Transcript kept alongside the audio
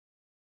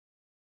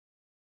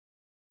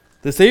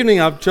This evening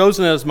I've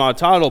chosen as my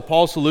title,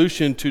 Paul's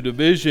Solution to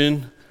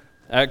Division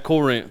at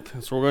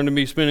Corinth. So we're going to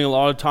be spending a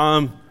lot of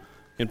time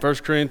in 1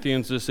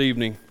 Corinthians this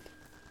evening.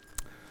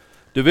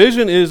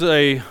 Division is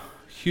a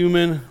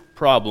human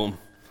problem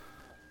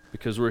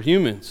because we're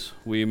humans.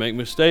 We make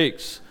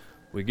mistakes.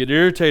 We get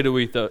irritated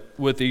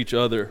with each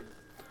other.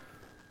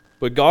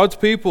 But God's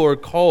people are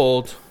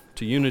called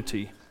to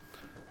unity.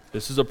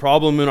 This is a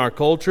problem in our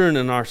culture and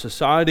in our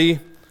society,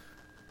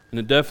 and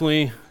it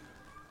definitely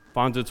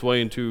finds its way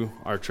into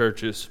our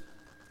churches.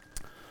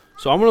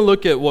 So I'm going to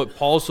look at what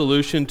Paul's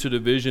solution to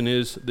division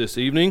is this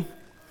evening.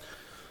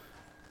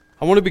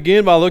 I want to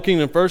begin by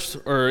looking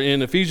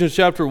in Ephesians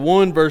chapter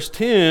 1, verse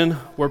 10,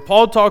 where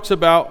Paul talks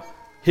about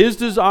his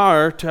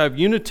desire to have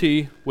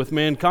unity with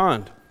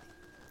mankind.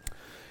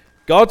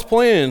 God's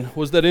plan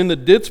was that in the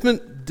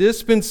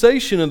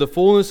dispensation of the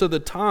fullness of the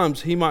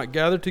times, he might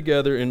gather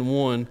together in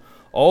one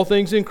all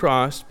things in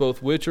Christ,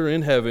 both which are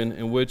in heaven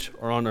and which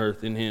are on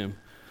earth in him.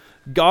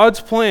 God's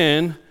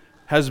plan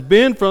has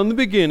been from the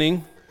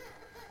beginning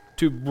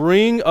to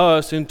bring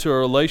us into a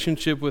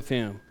relationship with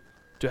him,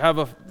 to have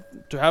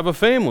a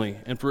family,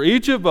 and for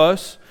each of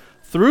us,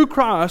 through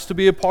Christ, to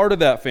be a part of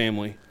that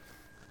family.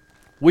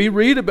 We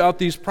read about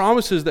these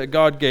promises that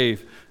God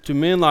gave to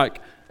men like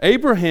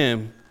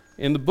Abraham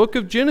in the book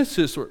of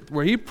Genesis,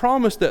 where he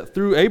promised that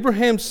through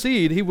Abraham's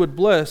seed, he would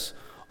bless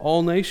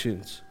all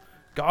nations.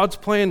 God's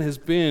plan has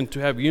been to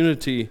have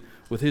unity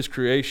with his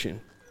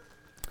creation.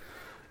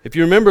 If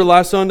you remember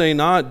last Sunday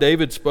night,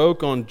 David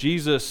spoke on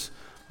Jesus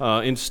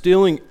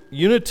instilling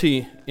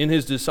unity in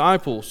his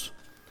disciples.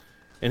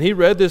 And he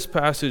read this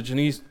passage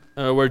and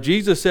where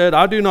Jesus said,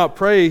 I do not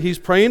pray. He's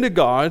praying to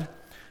God.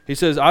 He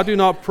says, I do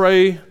not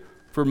pray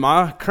for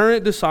my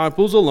current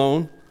disciples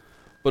alone,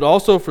 but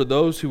also for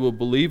those who will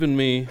believe in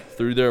me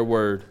through their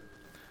word,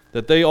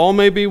 that they all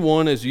may be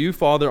one as you,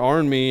 Father,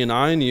 are in me and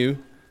I in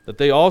you, that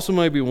they also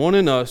may be one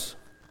in us,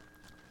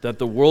 that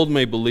the world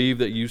may believe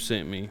that you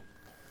sent me.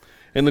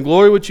 And the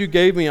glory which you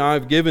gave me I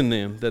have given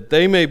them, that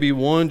they may be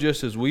one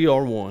just as we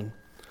are one.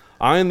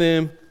 I and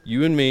them,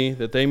 you and me,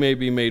 that they may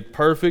be made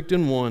perfect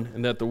in one,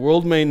 and that the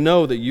world may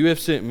know that you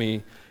have sent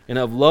me and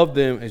have loved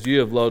them as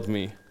you have loved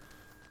me.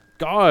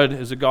 God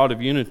is a God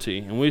of unity,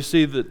 and we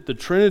see that the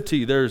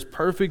Trinity, there is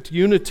perfect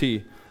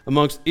unity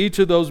amongst each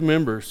of those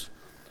members.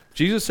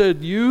 Jesus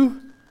said,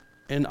 you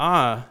and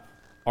I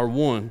are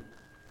one.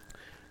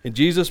 And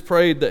Jesus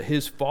prayed that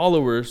his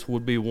followers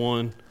would be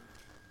one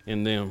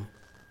in them.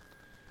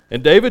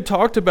 And David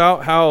talked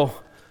about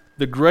how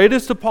the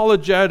greatest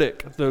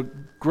apologetic, the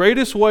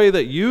greatest way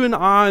that you and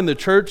I and the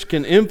church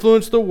can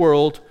influence the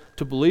world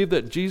to believe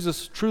that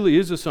Jesus truly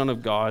is the Son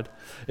of God,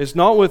 is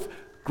not with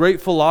great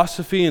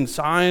philosophy and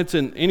science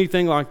and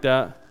anything like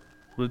that,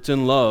 but it's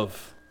in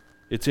love.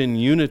 It's in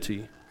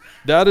unity.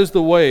 That is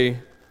the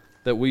way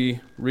that we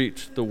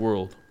reach the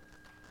world.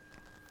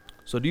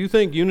 So do you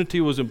think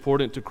unity was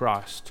important to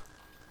Christ?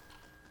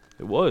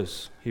 It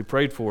was. He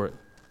prayed for it.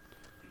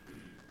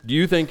 Do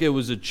you think it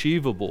was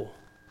achievable?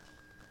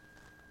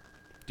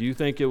 Do you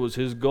think it was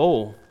his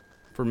goal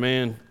for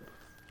man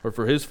or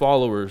for his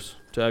followers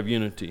to have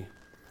unity?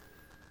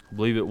 I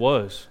believe it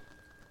was.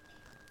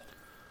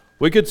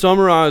 We could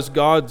summarize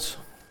God's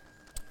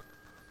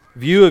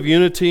view of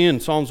unity in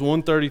Psalms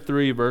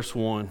 133, verse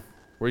 1,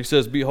 where he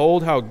says,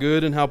 behold how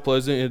good and how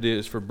pleasant it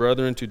is for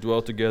brethren to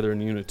dwell together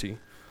in unity.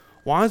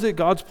 Why is it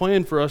God's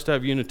plan for us to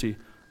have unity?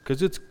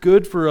 Because it's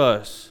good for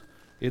us.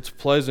 It's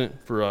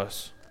pleasant for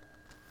us.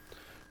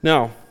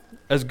 Now,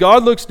 as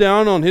God looks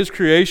down on his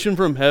creation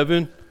from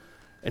heaven,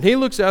 and he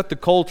looks at the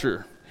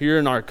culture here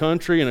in our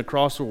country and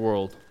across the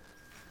world,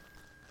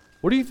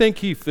 what do you think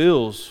he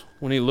feels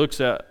when he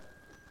looks at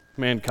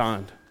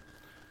mankind?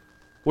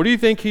 What do you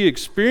think he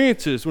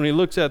experiences when he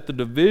looks at the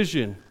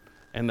division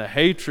and the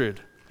hatred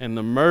and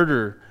the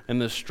murder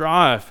and the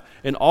strife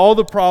and all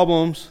the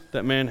problems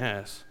that man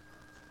has?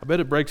 I bet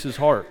it breaks his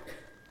heart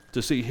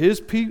to see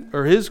his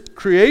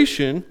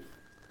creation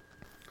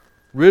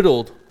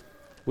riddled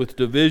with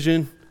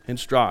division and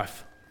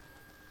strife.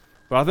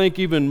 But I think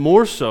even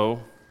more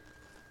so,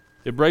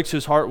 it breaks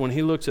his heart when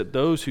he looks at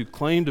those who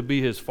claim to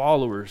be his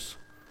followers,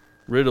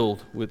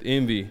 riddled with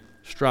envy,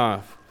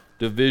 strife,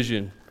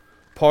 division,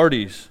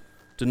 parties,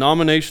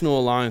 denominational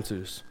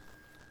alliances,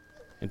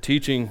 and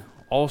teaching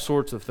all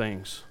sorts of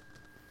things.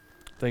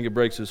 I think it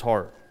breaks his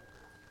heart.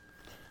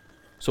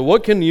 So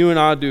what can you and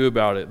I do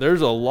about it?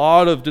 There's a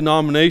lot of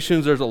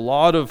denominations, there's a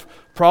lot of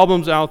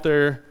problems out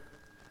there.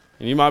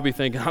 And you might be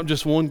thinking, I'm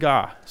just one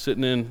guy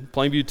sitting in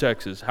Plainview,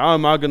 Texas. How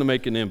am I going to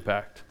make an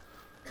impact?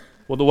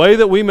 Well, the way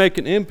that we make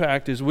an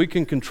impact is we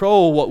can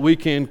control what we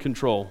can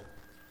control.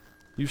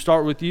 You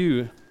start with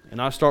you,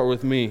 and I start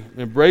with me,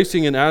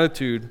 embracing an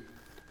attitude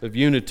of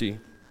unity.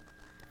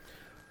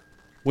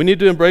 We need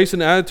to embrace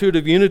an attitude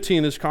of unity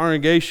in this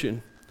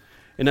congregation.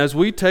 And as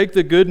we take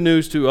the good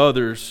news to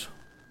others,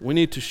 we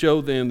need to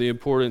show them the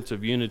importance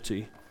of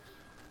unity.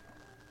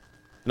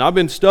 And I've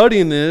been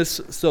studying this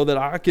so that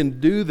I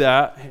can do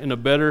that in a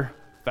better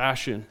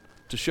fashion,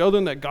 to show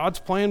them that God's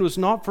plan was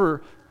not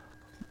for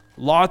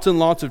lots and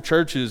lots of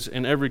churches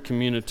in every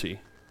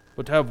community.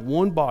 but to have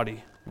one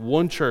body,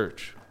 one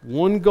church,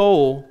 one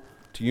goal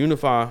to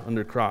unify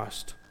under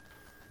Christ.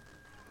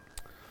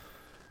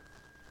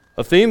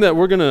 A theme that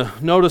we're going to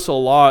notice a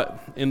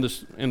lot in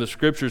the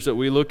scriptures that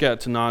we look at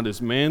tonight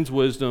is man's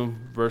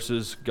wisdom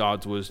versus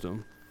God's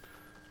wisdom.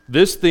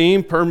 This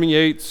theme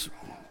permeates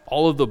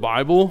all of the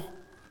Bible,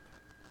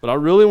 but I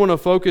really want to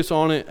focus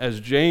on it as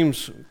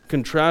James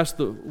contrasts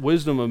the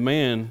wisdom of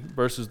man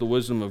versus the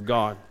wisdom of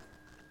God.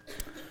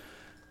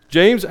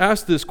 James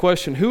asked this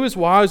question, "Who is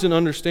wise and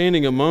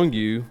understanding among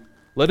you?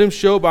 Let him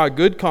show by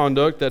good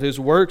conduct that his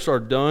works are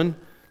done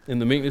in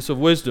the meekness of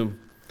wisdom.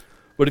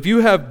 But if you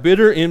have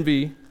bitter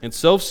envy and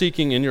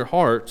self-seeking in your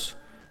hearts,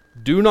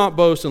 do not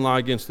boast and lie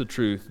against the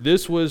truth.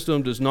 This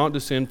wisdom does not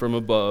descend from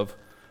above,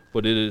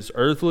 but it is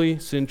earthly,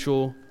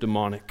 sensual,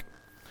 demonic.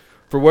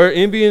 For where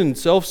envy and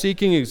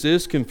self-seeking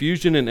exist,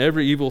 confusion and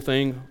every evil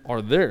thing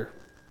are there.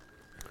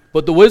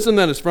 But the wisdom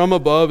that is from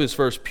above is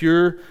first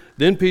pure,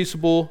 then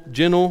peaceable,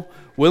 gentle,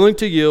 willing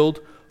to yield,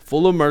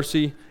 full of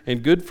mercy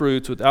and good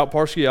fruits, without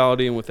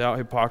partiality and without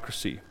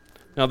hypocrisy.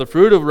 Now the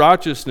fruit of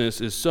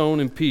righteousness is sown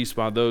in peace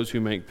by those who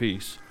make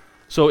peace."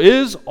 So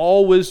is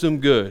all wisdom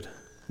good?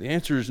 The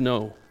answer is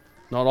no.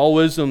 Not all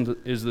wisdom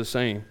is the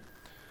same.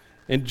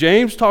 And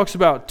James talks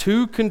about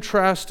two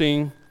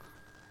contrasting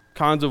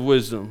kinds of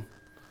wisdom.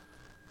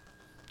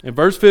 In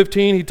verse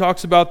 15, he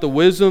talks about the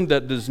wisdom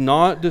that does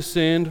not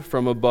descend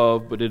from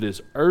above, but it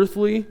is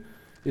earthly,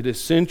 it is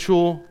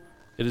sensual,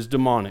 it is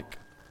demonic.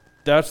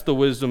 That's the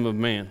wisdom of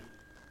man.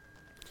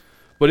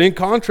 But in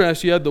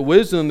contrast, you have the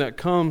wisdom that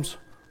comes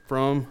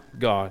from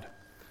God.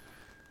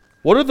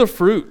 What are the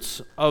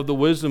fruits of the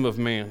wisdom of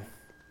man?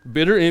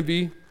 Bitter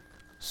envy,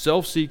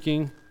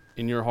 self-seeking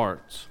in your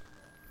hearts.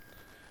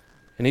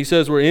 And he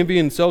says where envy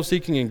and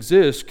self-seeking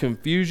exist,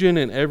 confusion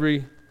and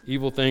every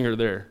evil thing are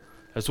there.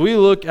 As we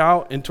look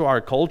out into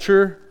our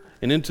culture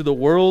and into the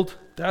world,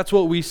 that's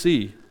what we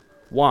see.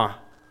 Why?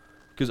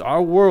 Because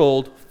our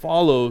world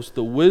follows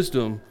the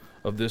wisdom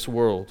of this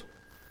world.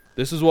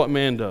 This is what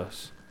man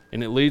does.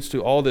 And it leads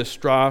to all this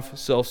strife,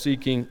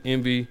 self-seeking,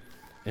 envy,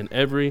 and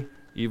every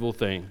evil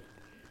thing.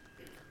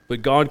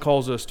 But God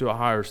calls us to a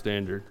higher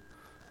standard,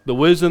 the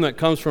wisdom that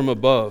comes from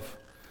above.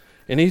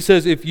 And he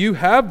says if you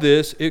have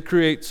this, it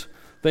creates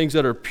things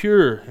that are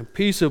pure and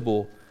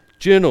peaceable,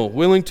 gentle,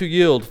 willing to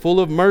yield, full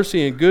of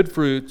mercy and good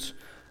fruits,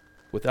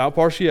 without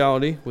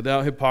partiality,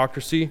 without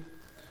hypocrisy.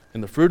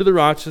 And the fruit of the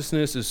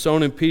righteousness is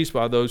sown in peace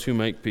by those who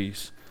make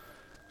peace.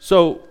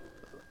 So,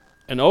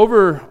 an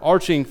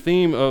overarching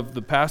theme of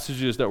the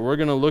passages that we're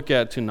going to look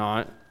at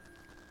tonight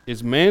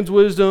is man's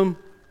wisdom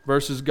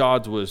versus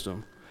God's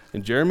wisdom.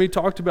 And Jeremy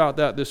talked about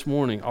that this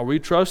morning. Are we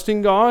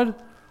trusting God?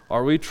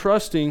 Are we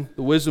trusting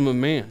the wisdom of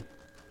man?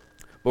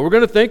 But we're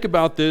going to think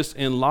about this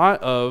in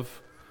light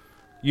of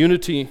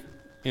unity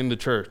in the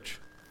church.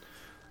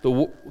 The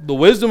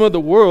wisdom of the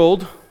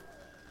world,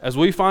 as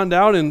we find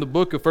out in the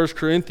book of 1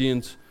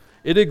 Corinthians,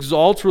 it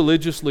exalts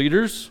religious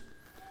leaders.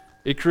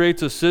 It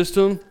creates a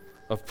system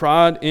of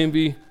pride,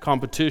 envy,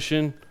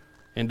 competition,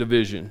 and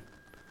division.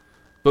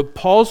 But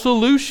Paul's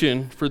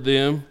solution for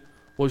them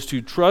was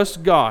to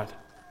trust God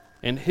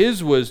and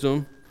His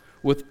wisdom,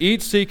 with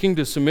each seeking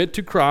to submit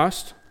to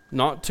Christ,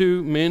 not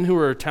to men who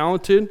are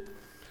talented.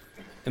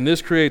 And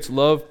this creates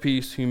love,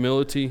 peace,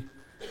 humility,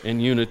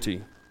 and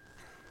unity.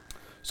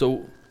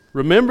 So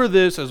remember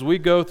this as we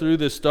go through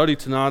this study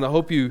tonight. I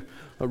hope you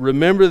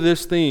remember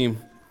this theme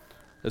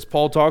as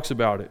Paul talks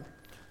about it.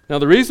 Now,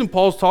 the reason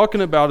Paul's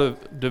talking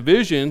about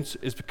divisions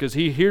is because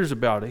he hears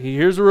about it. He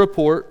hears a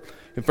report.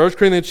 In 1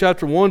 Corinthians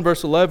chapter 1,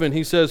 verse 11,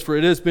 he says, "For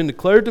it has been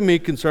declared to me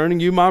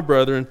concerning you, my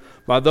brethren,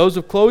 by those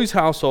of Chloe's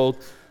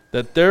household,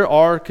 that there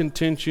are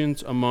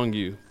contentions among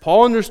you."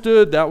 Paul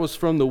understood that was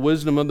from the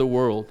wisdom of the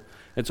world.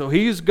 And so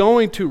he's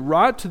going to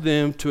write to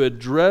them to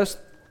address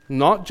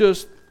not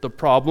just the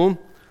problem,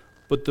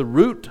 but the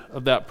root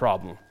of that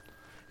problem.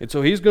 And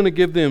so he's going to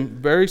give them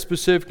very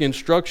specific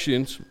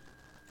instructions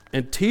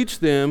and teach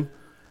them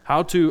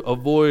how to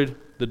avoid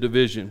the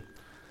division.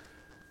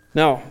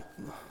 Now,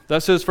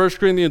 that says 1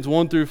 Corinthians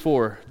 1 through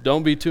 4.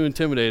 Don't be too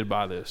intimidated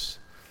by this.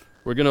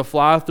 We're going to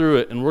fly through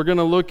it, and we're going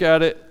to look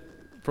at it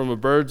from a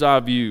bird's eye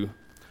view.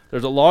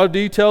 There's a lot of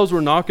details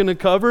we're not going to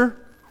cover.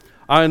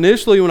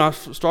 Initially, when I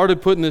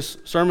started putting this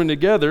sermon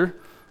together,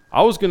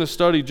 I was going to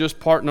study just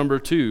part number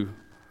 2,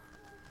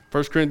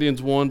 1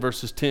 Corinthians 1,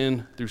 verses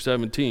 10 through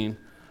 17.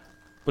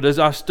 But as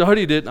I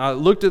studied it and I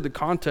looked at the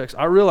context,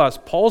 I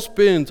realized Paul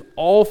spends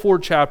all 4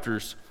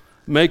 chapters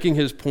making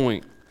his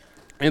point.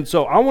 And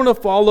so I want to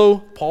follow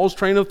Paul's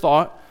train of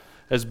thought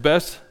as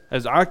best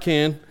as I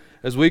can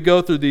as we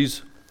go through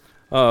these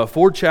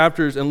 4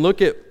 chapters and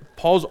look at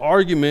Paul's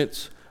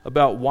arguments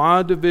about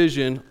why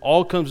division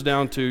all comes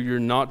down to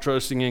you're not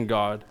trusting in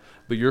God,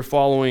 but you're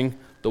following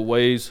the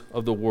ways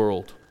of the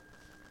world.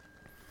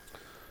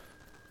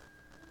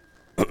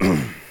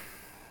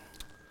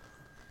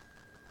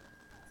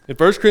 In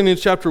 1 Corinthians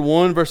chapter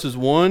 1, verses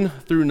 1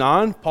 through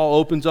 9, Paul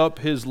opens up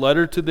his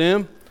letter to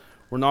them.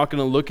 We're not going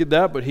to look at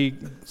that, but he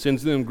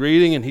sends them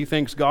greeting and he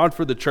thanks God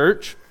for the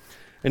church.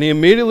 And he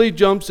immediately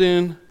jumps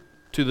in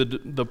to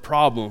the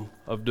problem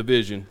of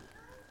division.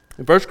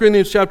 In 1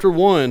 Corinthians chapter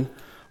 1,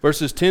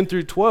 verses 10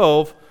 through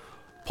 12,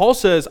 Paul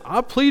says,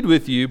 I plead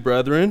with you,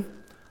 brethren,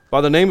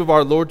 by the name of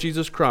our Lord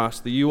Jesus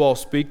Christ, that you all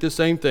speak the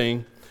same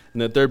thing,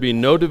 and that there be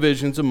no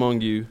divisions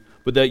among you,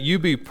 but that you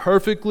be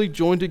perfectly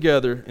joined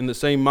together in the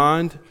same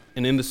mind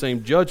and in the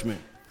same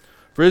judgment.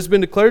 For it has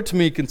been declared to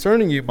me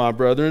concerning you, my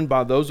brethren,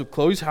 by those of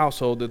Chloe's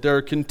household, that there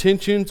are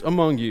contentions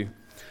among you.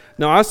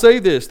 Now I say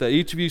this, that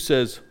each of you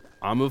says,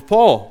 I'm of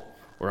Paul,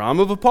 or I'm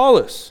of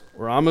Apollos,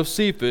 or I'm of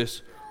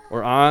Cephas,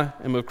 or I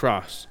am of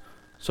Christ.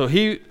 So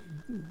he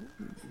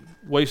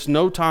wastes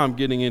no time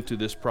getting into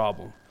this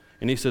problem.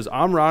 And he says,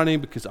 I'm writing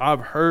because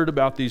I've heard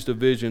about these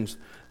divisions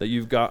that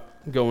you've got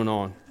going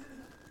on.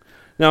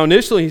 Now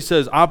initially he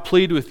says, I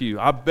plead with you,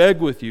 I beg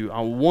with you, I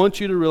want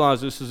you to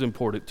realize this is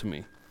important to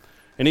me.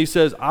 And he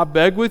says, I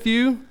beg with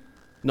you,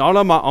 not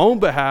on my own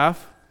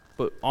behalf,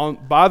 but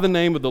by the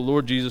name of the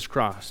Lord Jesus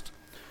Christ.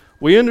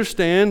 We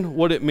understand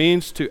what it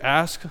means to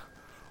ask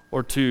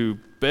or to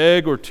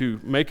beg or to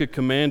make a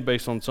command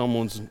based on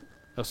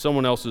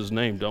someone else's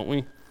name, don't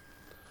we?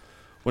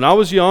 When I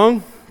was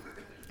young,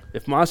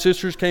 if my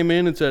sisters came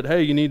in and said,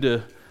 hey, you need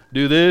to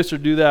do this or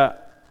do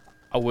that,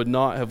 I would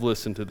not have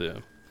listened to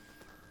them.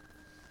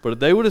 But if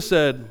they would have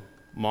said,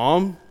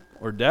 Mom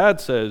or Dad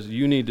says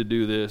you need to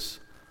do this,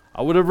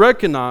 I would have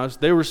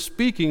recognized they were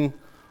speaking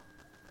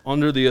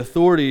under the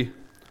authority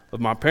of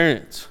my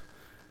parents,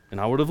 and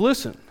I would have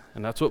listened.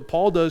 And that's what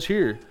Paul does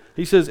here.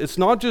 He says, it's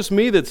not just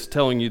me that's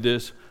telling you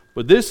this,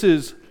 but this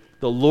is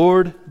the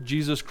Lord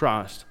Jesus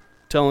Christ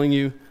telling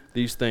you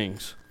these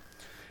things.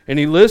 And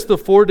he lists the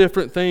 4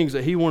 different things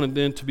that he wanted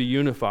them to be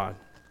unified.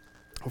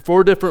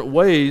 4 different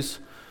ways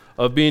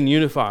of being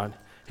unified.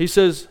 He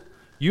says,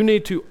 you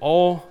need to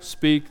all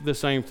speak the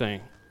same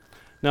thing.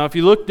 Now, if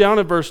you look down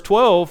at verse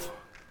 12,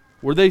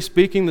 were they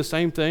speaking the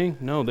same thing?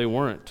 No, they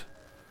weren't.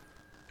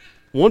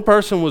 One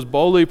person was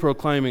boldly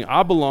proclaiming,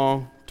 I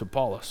belong to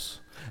Apollos.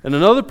 And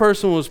another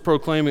person was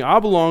proclaiming, I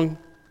belong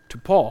to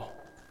Paul.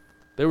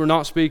 They were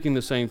not speaking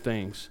the same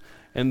things.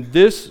 And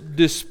this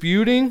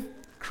disputing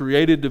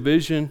created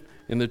division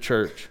in the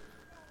church.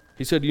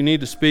 He said, you need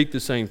to speak the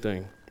same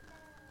thing.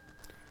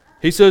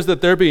 He says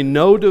that there be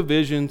no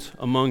divisions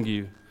among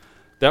you.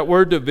 That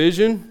word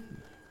division,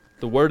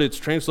 the word it's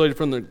translated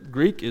from the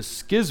Greek is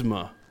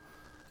schisma,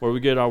 where we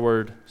get our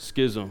word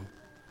schism.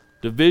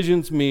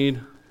 Divisions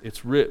mean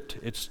it's ripped,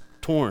 it's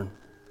torn.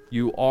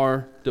 You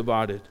are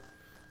divided.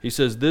 He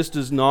says this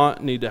does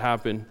not need to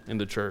happen in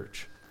the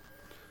church.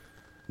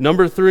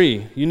 Number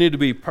 3, you need to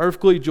be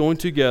perfectly joined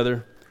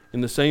together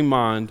in the same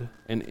mind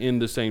and in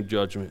the same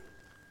judgment.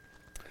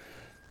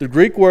 The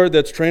Greek word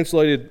that's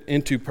translated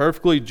into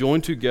perfectly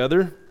joined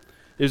together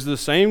is the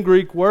same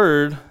Greek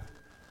word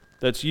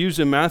that's used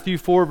in Matthew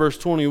 4, verse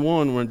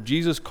 21, when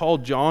Jesus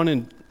called John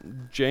and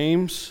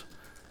James,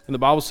 and the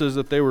Bible says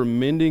that they were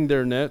mending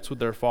their nets with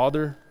their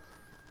father.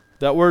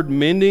 That word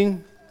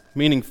mending,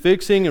 meaning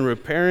fixing and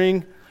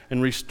repairing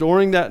and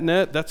restoring that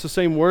net, that's the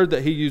same word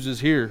that he uses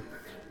here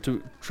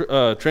to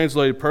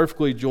translate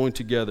perfectly joined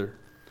together.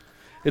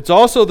 It's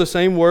also the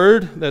same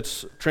word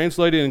that's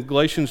translated in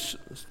Galatians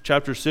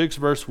chapter 6,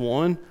 verse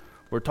 1,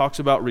 where it talks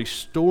about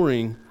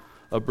restoring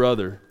a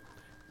brother.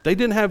 They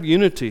didn't have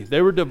unity.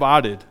 They were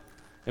divided.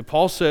 And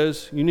Paul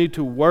says you need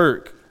to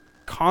work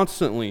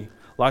constantly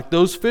like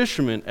those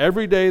fishermen.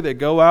 Every day they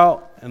go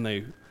out and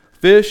they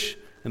fish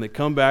and they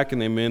come back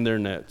and they mend their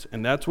nets.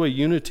 And that's what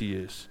unity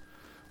is.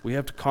 We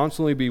have to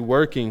constantly be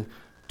working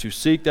to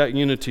seek that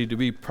unity, to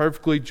be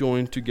perfectly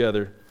joined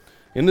together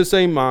in the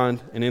same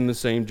mind and in the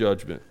same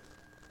judgment.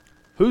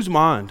 Whose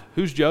mind,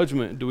 whose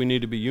judgment do we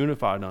need to be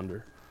unified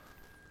under?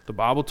 The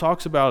Bible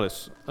talks about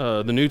it.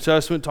 The New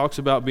Testament talks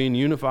about being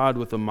unified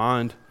with the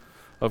mind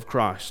of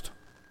Christ.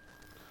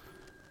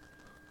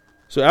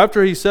 So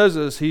after he says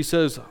this, he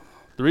says,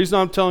 the reason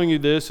I'm telling you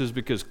this is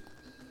because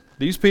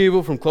these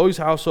people from Chloe's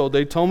household,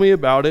 they told me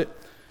about it.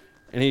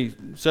 And he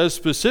says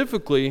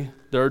specifically,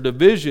 there are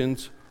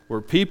divisions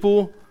where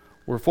people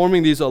were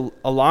forming these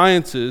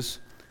alliances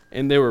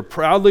and they were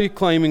proudly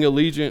claiming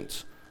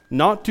allegiance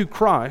not to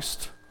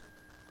Christ,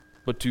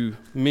 but to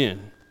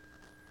men.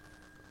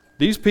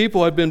 These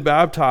people had been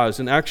baptized.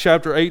 In Acts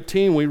chapter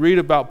 18, we read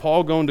about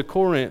Paul going to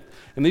Corinth.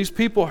 And these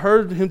people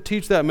heard him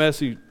teach that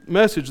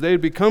message. They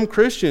had become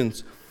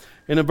Christians.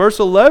 And in verse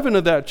 11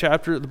 of that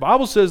chapter, the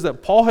Bible says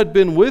that Paul had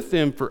been with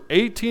them for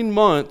 18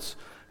 months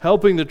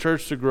helping the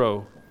church to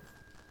grow.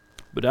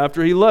 But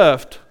after he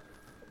left,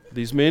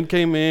 these men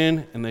came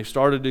in and they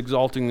started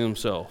exalting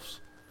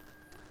themselves.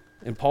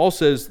 And Paul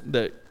says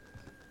that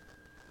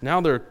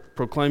now they're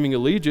proclaiming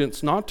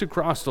allegiance not to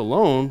Christ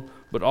alone,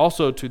 but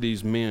also to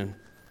these men.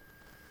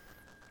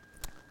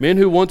 Men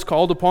who once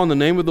called upon the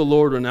name of the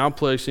Lord are now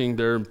placing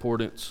their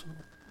importance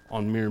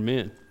on mere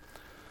men.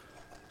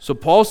 So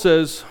Paul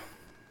says,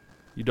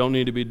 you don't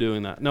need to be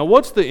doing that. Now,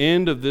 what's the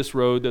end of this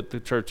road that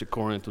the church at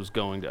Corinth was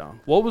going down?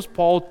 What was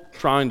Paul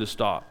trying to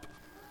stop?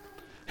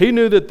 He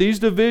knew that these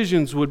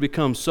divisions would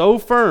become so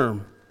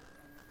firm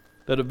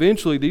that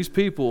eventually these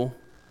people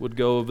would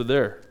go over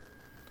there.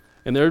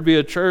 And there would be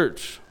a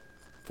church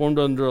formed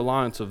under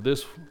alliance of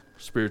this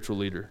spiritual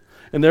leader.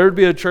 And there would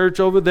be a church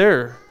over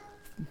there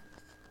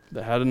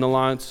that had an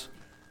alliance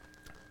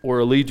or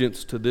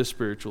allegiance to this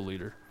spiritual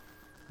leader.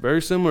 Very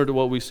similar to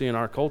what we see in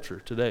our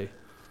culture today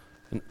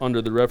and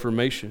under the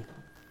Reformation.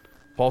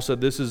 Paul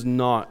said this is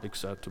not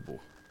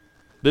acceptable.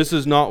 This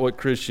is not what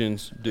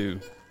Christians do.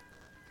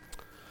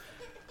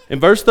 In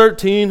verse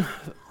 13,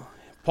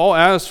 Paul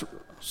asks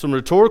some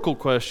rhetorical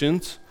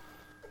questions.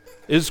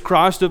 Is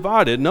Christ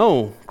divided?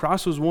 No.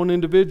 Christ was one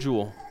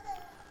individual.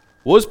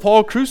 Was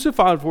Paul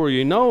crucified for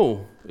you?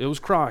 No. It was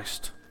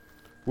Christ.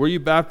 Were you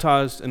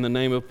baptized in the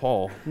name of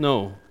Paul?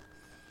 No.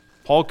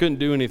 Paul couldn't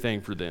do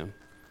anything for them.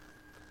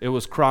 It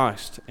was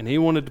Christ, and he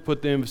wanted to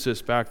put the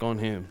emphasis back on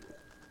him.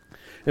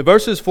 In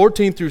verses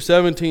 14 through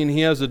 17,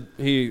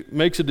 he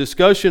makes a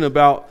discussion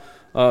about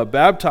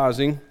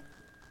baptizing,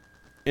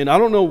 and I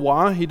don't know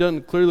why he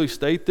doesn't clearly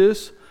state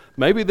this.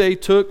 Maybe they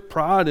took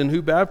pride in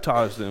who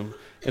baptized them.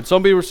 And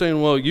some people are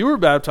saying, well, you were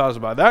baptized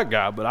by that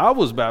guy, but I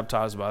was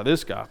baptized by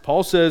this guy.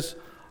 Paul says,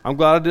 I'm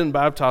glad I didn't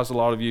baptize a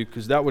lot of you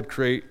because that would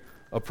create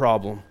a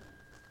problem.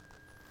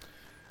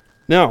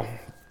 Now,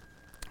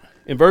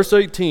 in verse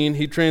 18,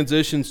 he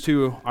transitions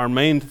to our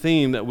main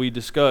theme that we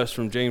discussed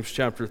from James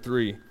chapter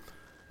 3.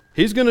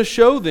 He's going to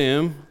show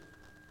them,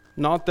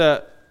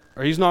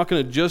 he's not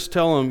going to just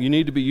tell them you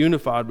need to be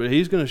unified, but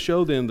he's going to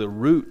show them the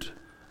root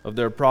of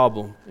their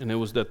problem, and it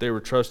was that they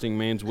were trusting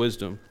man's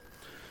wisdom.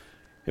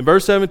 In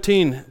verse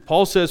 17,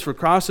 Paul says, For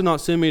Christ did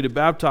not send me to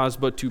baptize,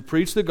 but to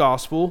preach the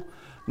gospel,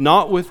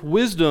 not with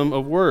wisdom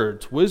of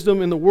words,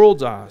 wisdom in the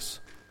world's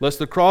eyes, lest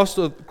the cross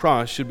of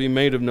Christ should be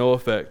made of no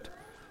effect.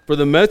 For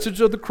the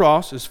message of the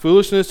cross is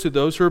foolishness to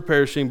those who are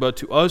perishing, but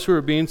to us who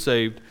are being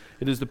saved,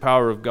 it is the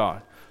power of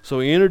God. So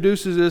he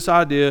introduces this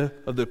idea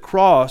of the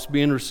cross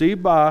being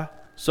received by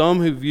some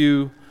who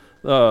view,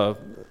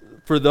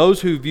 for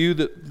those who view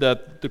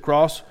that the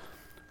cross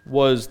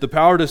was the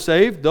power to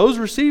save, those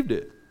received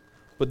it.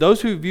 But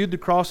those who viewed the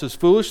cross as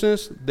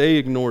foolishness, they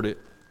ignored it.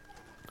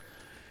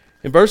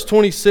 In verse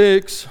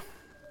 26,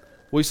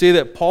 we see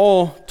that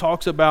Paul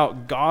talks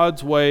about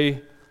God's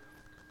way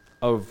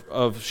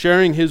of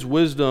sharing his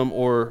wisdom,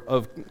 or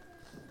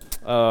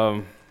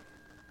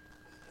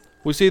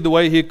we see the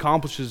way he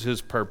accomplishes his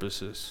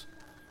purposes.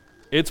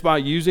 It's by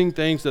using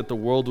things that the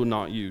world would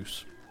not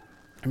use.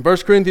 In 1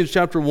 Corinthians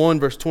chapter 1,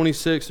 verse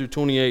 26 through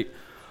 28,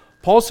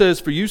 Paul says,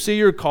 For you see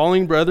your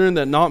calling, brethren,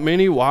 that not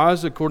many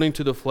wise according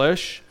to the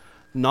flesh,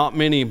 not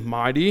many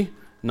mighty,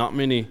 not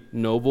many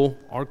noble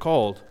are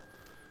called.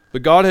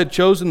 But God had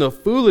chosen the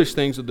foolish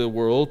things of the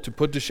world to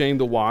put to shame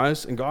the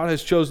wise, and God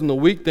has chosen the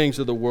weak things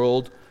of the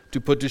world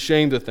to put to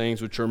shame the things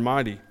which are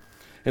mighty.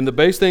 And the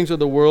base things of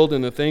the world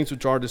and the things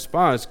which are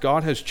despised,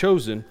 God has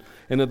chosen,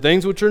 and the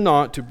things which are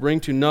not, to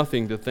bring to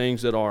nothing the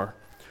things that are.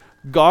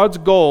 God's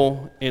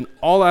goal in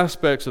all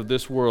aspects of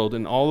this world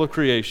and all of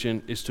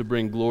creation is to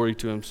bring glory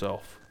to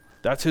himself.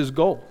 That's his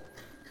goal.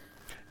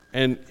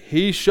 And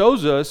he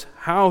shows us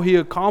how he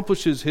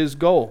accomplishes his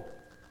goal.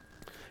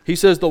 He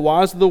says the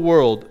wise of the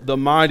world, the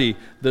mighty,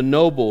 the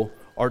noble,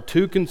 are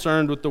too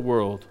concerned with the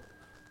world.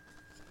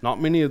 Not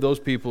many of those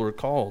people are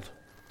called.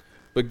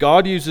 But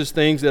God uses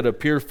things that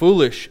appear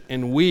foolish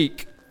and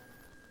weak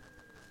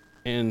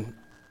and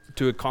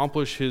to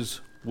accomplish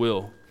his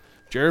will.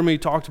 Jeremy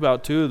talked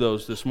about two of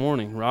those this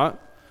morning, right?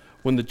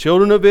 When the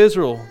children of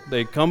Israel,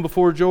 they come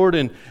before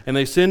Jordan and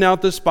they send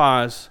out the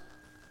spies,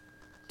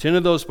 10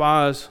 of those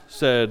spies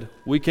said,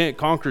 we can't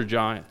conquer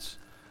giants.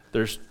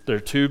 They're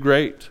too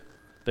great.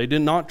 They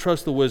did not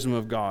trust the wisdom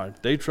of God.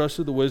 They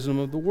trusted the wisdom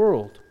of the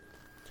world.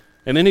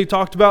 And then he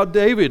talked about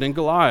David and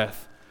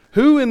Goliath.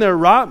 Who in their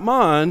right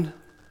mind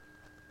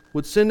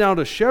would send out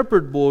a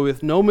shepherd boy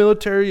with no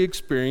military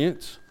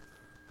experience,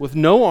 with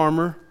no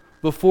armor,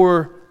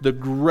 before the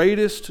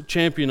greatest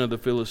champion of the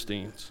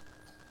Philistines?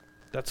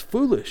 That's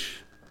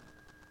foolish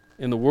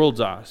in the world's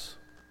eyes.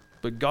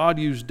 But God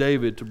used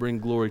David to bring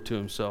glory to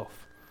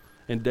himself.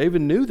 And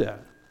David knew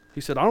that.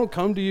 He said, I don't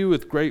come to you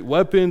with great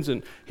weapons,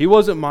 and he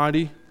wasn't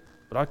mighty,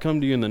 but I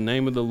come to you in the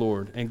name of the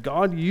Lord. And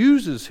God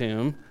uses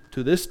him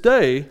to this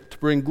day to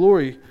bring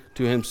glory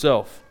to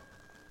himself.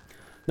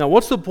 Now,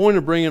 what's the point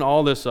of bringing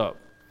all this up?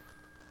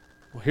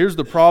 Well, here's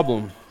the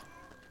problem.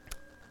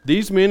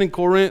 These men in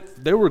Corinth,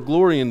 they were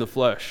glorying in the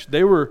flesh.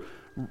 They were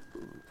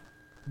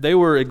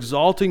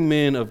exalting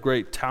men of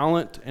great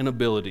talent and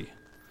ability.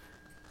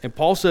 And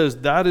Paul says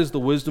that is the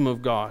wisdom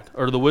of God,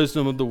 or the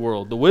wisdom of the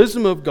world. The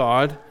wisdom of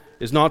God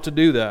is not to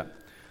do that.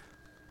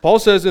 Paul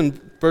says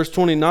in verse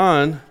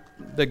 29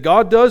 that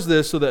God does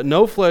this so that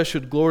no flesh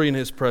should glory in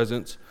his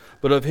presence,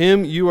 but of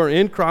him you are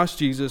in Christ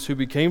Jesus, who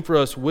became for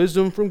us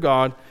wisdom from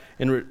God,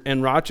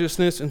 and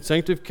righteousness and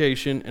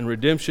sanctification and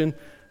redemption,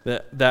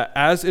 that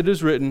as it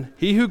is written,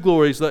 he who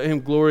glories, let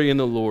him glory in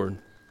the Lord.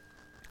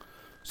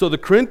 So the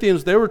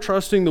Corinthians, they were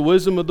trusting the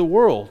wisdom of the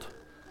world,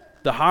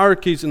 the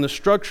hierarchies and the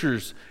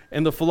structures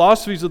and the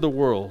philosophies of the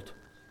world,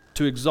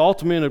 to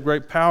exalt men of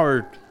great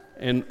power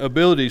and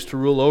abilities to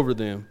rule over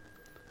them.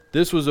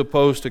 This was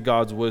opposed to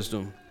God's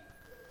wisdom.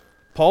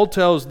 Paul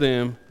tells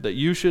them that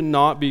you should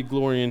not be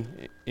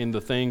glorying in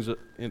the things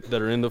that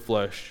are in the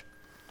flesh.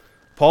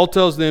 Paul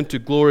tells them to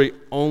glory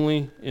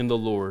only in the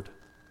Lord,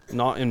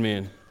 not in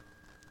men.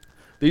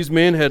 These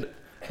men had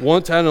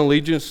once had an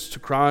allegiance to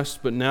Christ,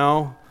 but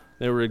now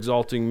they were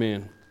exalting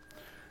men.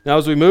 Now,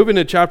 as we move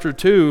into chapter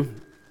 2,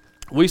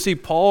 we see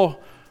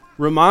Paul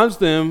reminds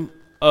them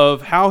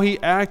of how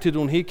he acted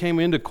when he came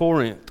into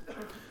Corinth.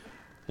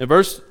 In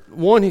verse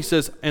 1, he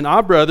says, "And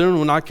I, brethren,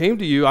 when I came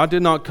to you, I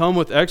did not come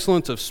with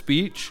excellence of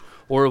speech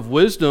or of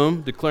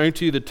wisdom, declaring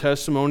to you the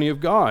testimony of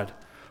God.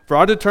 For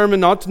I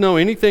determined not to know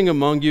anything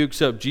among you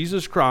except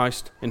Jesus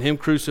Christ and him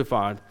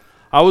crucified.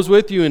 I was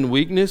with you in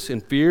weakness,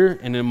 in fear,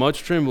 and in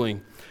much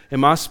trembling. And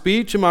my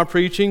speech and my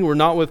preaching were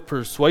not with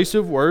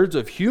persuasive words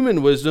of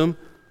human wisdom,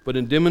 but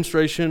in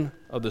demonstration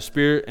of the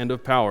Spirit and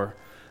of power,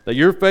 that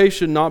your faith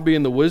should not be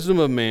in the wisdom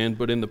of man,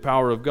 but in the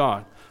power of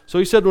God." So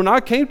he said, when I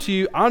came to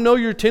you, I know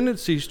your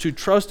tendencies to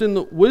trust in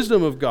the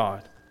wisdom of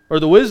God, or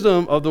the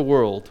wisdom of the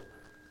world.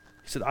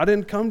 He said, I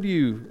didn't come to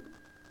you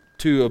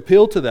to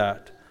appeal to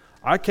that.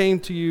 I came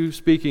to you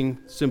speaking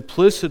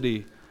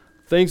simplicity,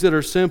 things that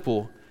are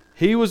simple.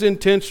 He was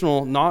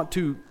intentional not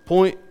to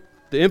point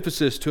the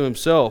emphasis to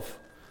himself,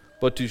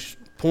 but to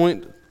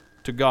point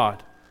to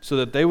God, so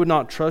that they would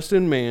not trust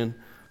in man,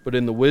 but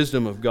in the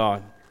wisdom of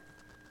God.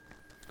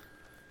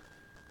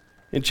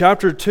 In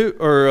chapter 2,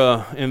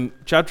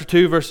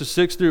 verses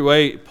 6 through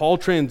 8, Paul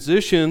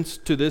transitions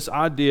to this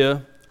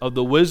idea of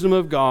the wisdom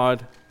of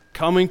God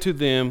coming to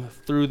them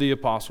through the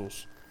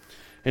apostles.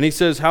 And he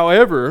says,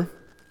 however,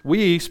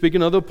 we,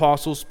 speaking of the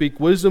apostles,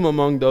 speak wisdom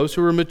among those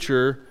who are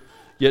mature,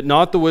 yet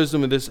not the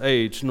wisdom of this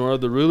age, nor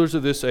of the rulers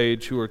of this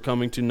age who are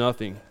coming to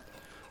nothing.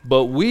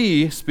 But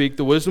we speak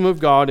the wisdom of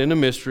God in a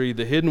mystery,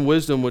 the hidden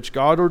wisdom which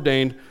God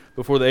ordained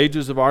before the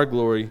ages of our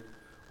glory,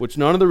 which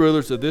none of the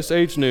rulers of this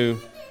age knew.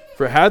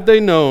 For had they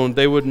known,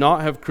 they would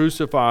not have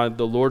crucified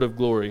the Lord of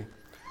glory.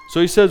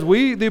 So he says,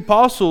 we, the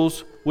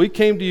apostles, we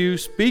came to you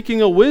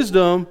speaking a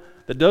wisdom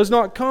that does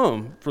not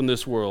come from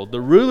this world.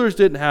 The rulers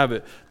didn't have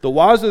it. The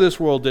wise of this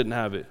world didn't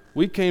have it.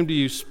 We came to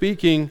you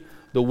speaking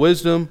the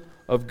wisdom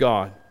of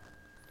God.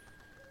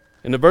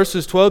 In the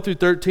verses 12 through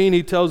 13,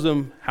 he tells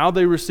them how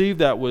they received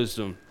that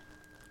wisdom.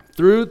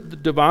 Through the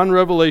divine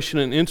revelation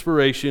and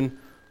inspiration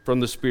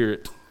from the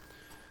Spirit.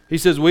 He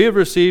says, we have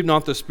received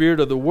not the spirit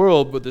of the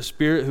world, but the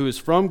Spirit who is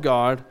from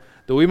God,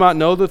 that we might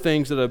know the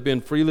things that have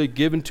been freely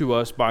given to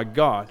us by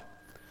God.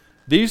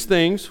 These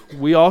things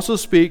we also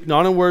speak,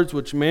 not in words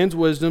which man's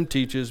wisdom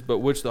teaches, but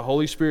which the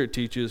Holy Spirit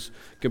teaches,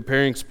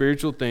 comparing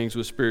spiritual things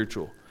with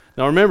spiritual.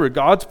 Now remember,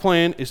 God's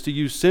plan is to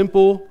use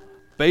simple,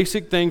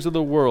 basic things of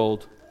the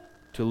world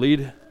to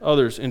lead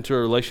others into a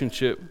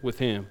relationship with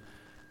Him.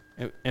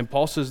 And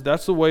Paul says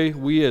that's the way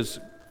we as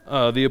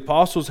the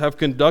apostles have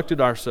conducted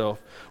ourselves.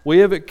 We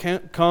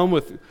haven't come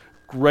with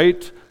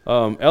great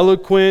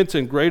eloquence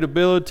and great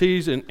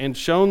abilities and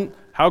shown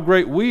how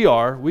great we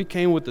are. We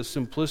came with a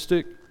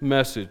simplistic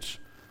message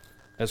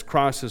as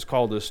Christ has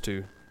called us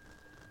to.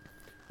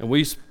 And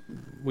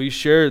we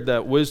shared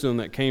that wisdom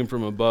that came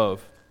from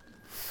above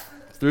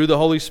through the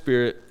Holy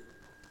Spirit.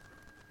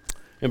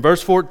 In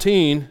verse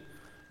 14,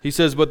 he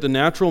says, but the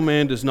natural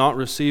man does not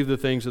receive the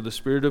things of the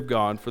Spirit of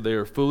God, for they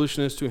are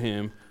foolishness to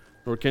him,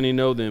 nor can he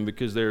know them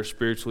because they are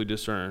spiritually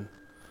discerned.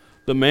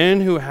 The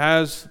man who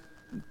has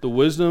the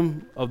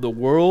wisdom of the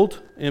world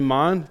in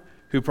mind,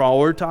 who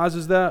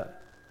prioritizes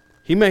that,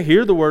 he may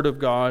hear the word of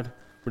God,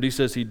 but he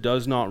says he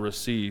does not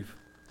receive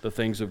the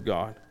things of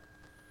God.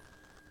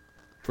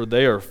 For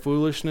they are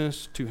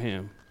foolishness to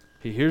him.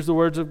 He hears the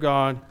words of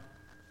God,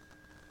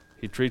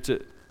 he treats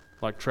it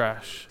like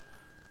trash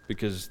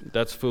because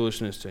that's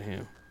foolishness to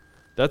him.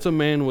 That's a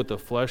man with a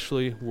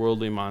fleshly,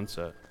 worldly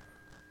mindset.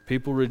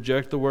 People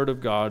reject the word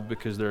of God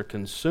because they're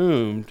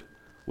consumed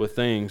with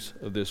things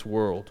of this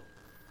world.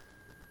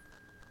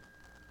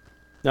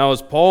 Now,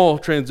 as Paul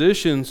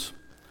transitions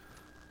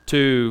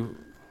to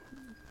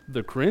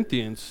the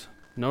Corinthians,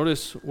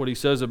 notice what he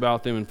says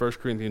about them in 1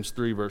 Corinthians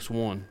 3, verse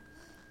 1.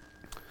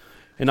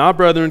 And I,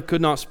 brethren,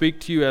 could not speak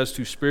to you as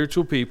to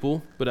spiritual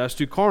people, but as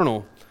to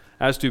carnal,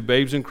 as to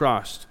babes in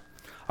Christ.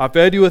 I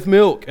fed you with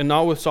milk and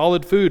not with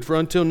solid food, for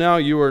until now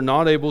you are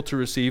not able to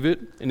receive it,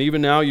 and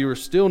even now you are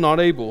still not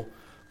able,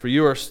 for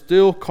you are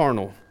still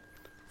carnal.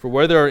 For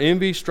where there are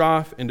envy,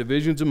 strife, and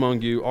divisions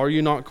among you, are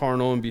you not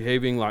carnal and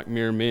behaving like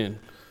mere men?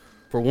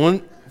 For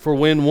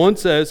when one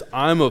says,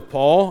 I am of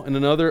Paul, and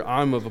another,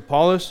 I am of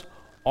Apollos,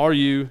 are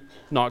you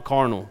not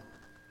carnal?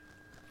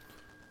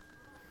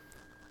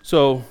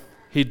 So,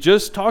 he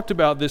just talked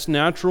about this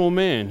natural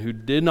man who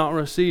did not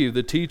receive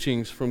the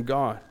teachings from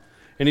God.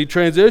 And he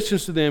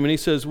transitions to them and he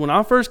says, when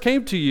I first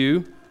came to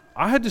you,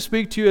 I had to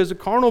speak to you as a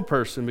carnal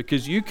person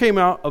because you came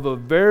out of a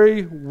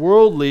very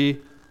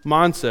worldly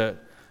mindset.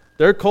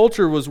 Their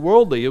culture was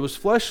worldly. It was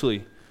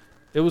fleshly.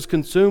 It was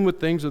consumed with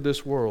things of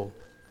this world.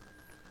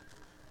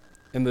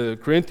 And the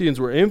Corinthians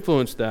were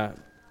influenced that.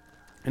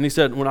 And he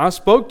said, when I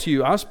spoke to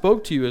you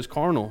as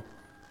carnal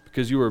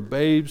because you were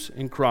babes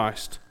in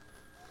Christ.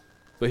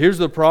 But here's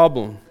the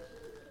problem.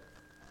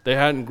 They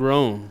hadn't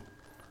grown.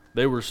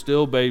 They were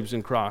still babes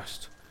in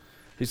Christ.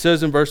 He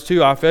says in verse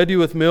 2, I fed you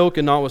with milk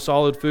and not with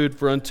solid food,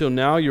 for until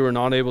now you are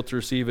not able to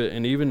receive it,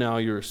 and even now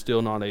you are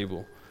still not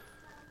able.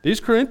 These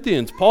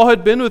Corinthians, Paul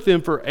had been with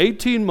them for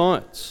 18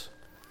 months,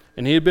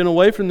 and he had been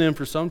away from them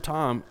for some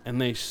time,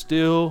 and they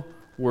still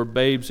were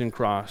babes in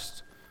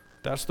Christ.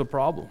 That's the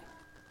problem.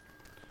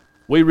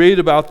 We read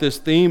about this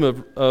theme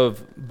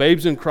of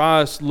babes in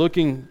Christ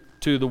looking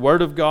to the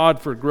Word of God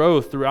for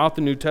growth throughout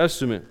the New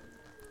Testament.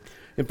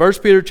 In 1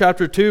 Peter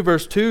chapter 2,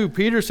 verse 2,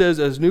 Peter says,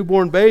 as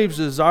newborn babes,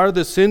 desire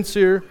the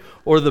sincere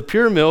or the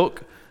pure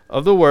milk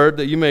of the Word,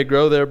 that you may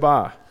grow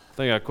thereby. I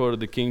think I quoted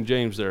the King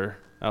James there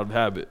out of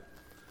habit.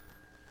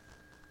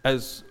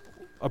 As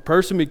a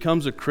person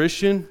becomes a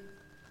Christian,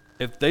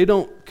 if they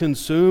don't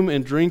consume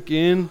and drink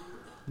in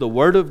the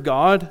Word of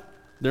God,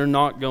 they're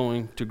not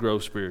going to grow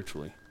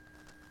spiritually.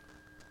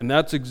 And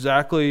that's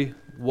exactly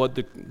what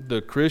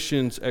the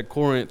Christians at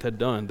Corinth had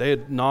done. They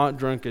had not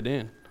drunk it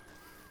in,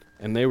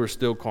 and they were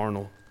still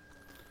carnal.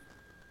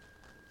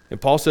 And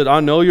Paul said, I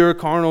know you're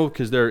carnal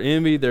because there are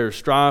envy, there are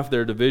strife,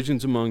 there are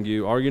divisions among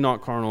you. Are you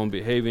not carnal and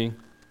behaving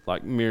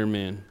like mere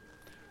men?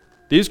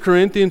 These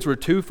Corinthians were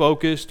too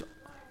focused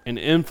and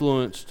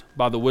influenced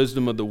by the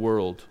wisdom of the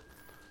world.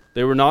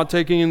 They were not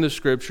taking in the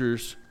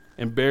Scriptures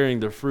and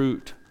bearing the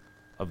fruit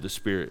of the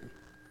Spirit.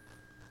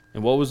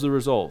 And what was the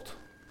result?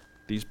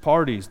 These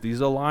parties, these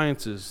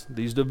alliances,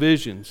 these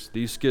divisions,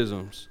 these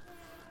schisms.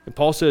 And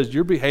Paul says,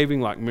 you're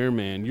behaving like mere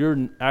men.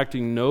 You're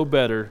acting no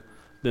better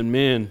than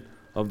men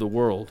of the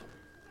world.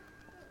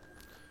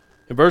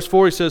 In verse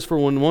 4 he says, for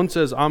when one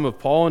says, I'm of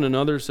Paul, and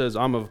another says,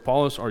 I'm of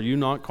Apollos, are you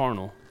not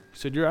carnal? He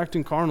said, you're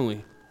acting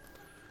carnally.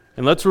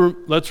 And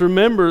let's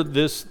remember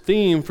this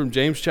theme from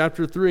James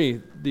chapter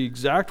 3. The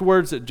exact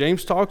words that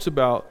James talks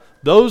about,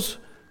 those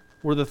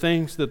were the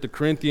things that the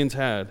Corinthians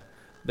had.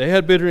 They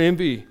had bitter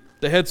envy.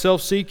 They had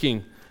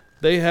self-seeking.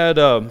 They had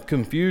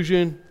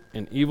confusion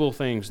and evil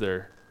things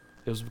there.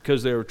 It was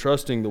because they were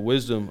trusting the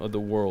wisdom of the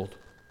world.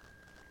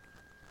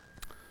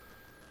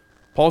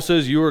 Paul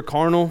says you are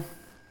carnal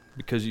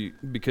because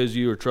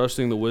you are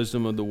trusting the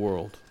wisdom of the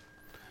world.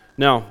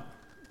 Now,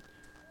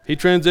 he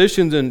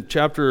transitions in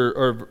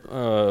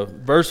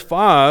verse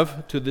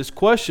 5 to this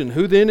question,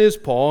 who then is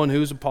Paul and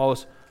who is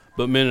Apollos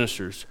but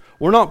ministers?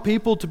 We're not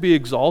people to be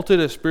exalted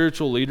as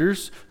spiritual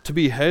leaders, to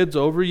be heads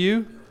over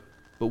you,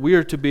 but we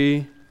are to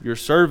be your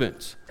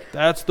servants.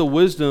 That's the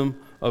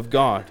wisdom of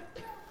God,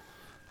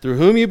 through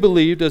whom you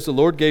believed as the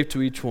Lord gave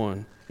to each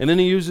one. And then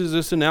he uses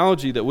this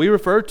analogy that we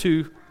refer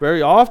to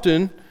very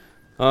often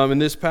in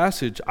this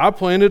passage. I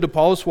planted,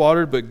 Apollos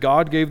watered, but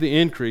God gave the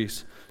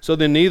increase. So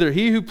then neither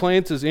he who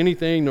plants is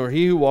anything, nor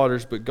he who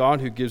waters, but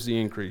God who gives the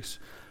increase.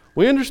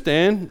 We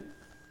understand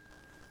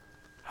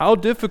how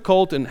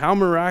difficult and how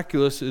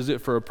miraculous is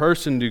it for a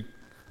person to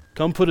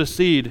come put a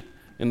seed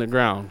in the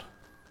ground.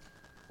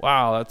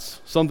 Wow,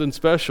 that's something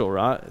special,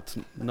 right? It's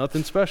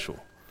nothing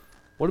special.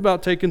 What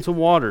about taking some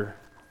water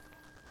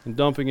and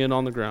dumping it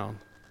on the ground?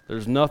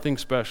 There's nothing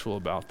special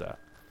about that.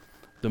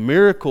 The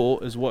miracle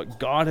is what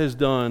God has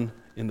done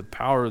in the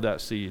power of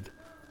that seed,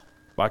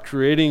 by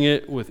creating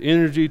it with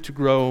energy to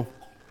grow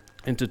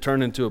and to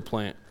turn into a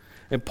plant.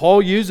 And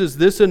Paul uses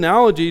this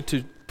analogy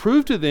to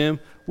prove to them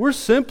we're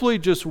simply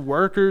just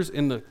workers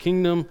in the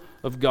kingdom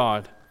of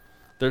God.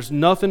 There's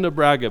nothing to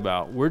brag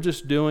about. We're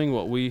just doing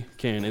what we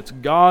can. It's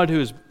God who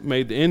has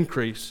made the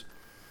increase.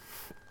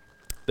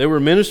 They were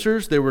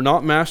ministers. They were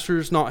not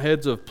masters, not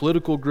heads of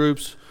political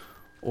groups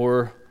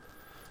or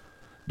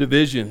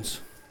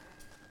divisions.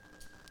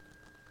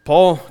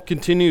 Paul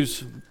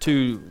continues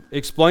to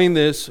explain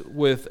this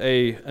with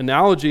an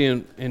analogy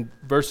in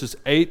verses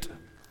 8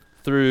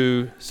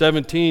 through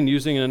 17,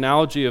 using an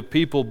analogy of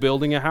people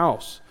building a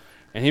house.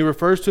 And he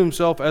refers to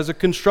himself as a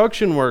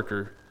construction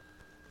worker,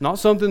 not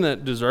something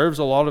that deserves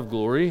a lot of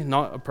glory,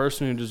 not a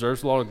person who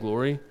deserves a lot of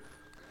glory.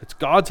 It's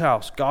God's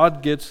house.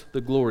 God gets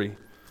the glory.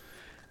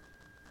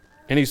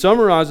 And he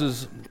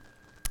summarizes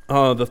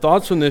the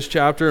thoughts from this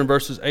chapter in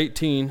verses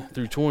 18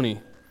 through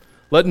 20.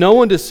 Let no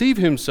one deceive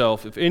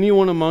himself. If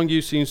anyone among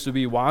you seems to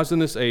be wise in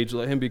this age,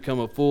 let him become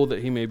a fool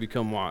that he may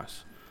become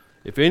wise.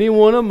 If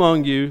anyone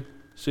among you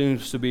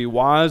seems to be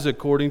wise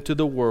according to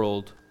the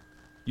world,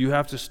 you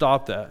have to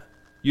stop that.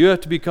 You have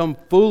to become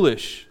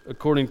foolish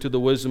according to the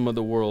wisdom of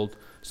the world,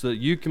 so that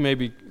you can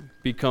maybe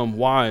become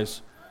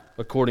wise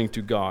according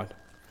to God.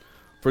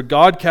 For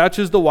God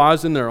catches the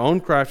wise in their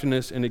own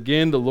craftiness, and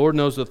again the Lord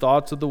knows the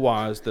thoughts of the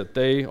wise, that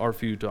they are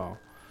futile.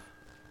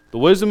 The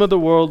wisdom of the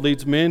world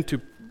leads men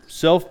to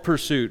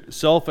self-pursuit,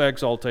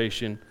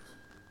 self-exaltation.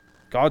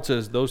 God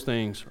says those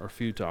things are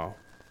futile.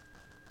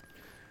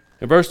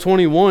 In verse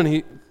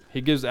 21,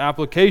 he gives the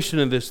application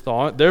of this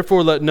thought.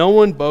 Therefore, let no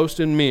one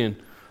boast in men,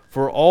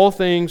 for all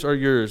things are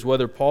yours,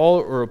 whether Paul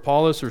or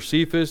Apollos or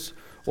Cephas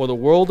or the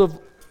world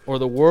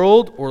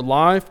or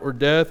life or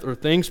death or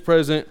things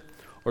present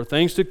or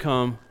things to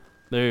come,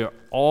 they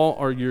all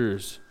are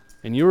yours.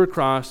 And you are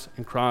Christ,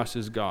 and Christ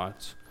is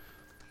God's.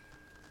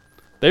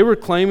 They were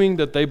claiming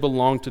that they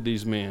belonged to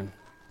these men.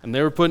 And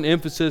they were putting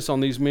emphasis on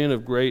these men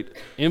of great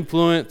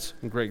influence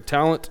and great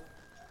talent.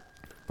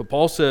 But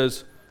Paul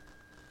says,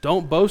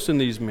 don't boast in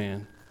these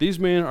men. These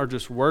men are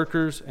just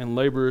workers and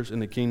laborers in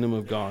the kingdom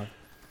of God.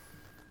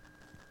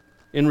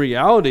 In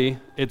reality,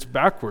 it's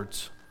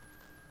backwards.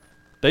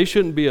 They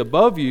shouldn't be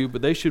above you,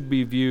 but they should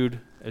be viewed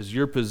as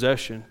your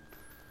possession.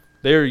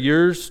 They are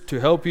yours to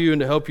help you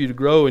and to help you to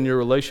grow in your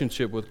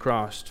relationship with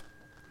Christ.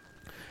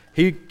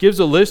 He gives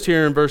a list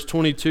here in verse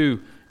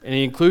 22, and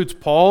he includes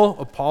Paul,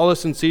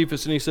 Apollos, and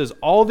Cephas, and he says,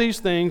 all these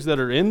things that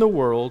are in the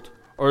world,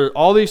 or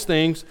all these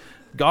things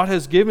God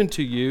has given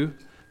to you,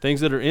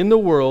 things that are in the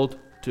world,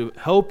 to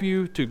help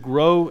you to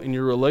grow in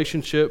your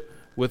relationship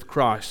with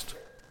Christ.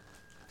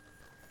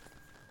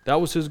 That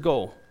was his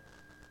goal.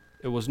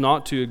 It was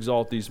not to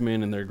exalt these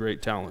men and their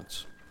great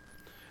talents.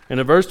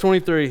 And in verse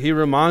 23, he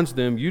reminds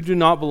them, you do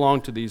not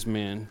belong to these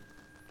men.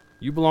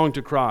 You belong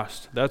to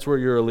Christ. That's where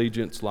your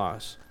allegiance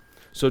lies.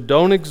 So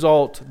don't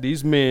exalt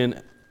these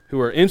men who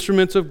are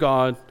instruments of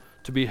God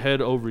to be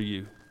head over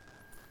you.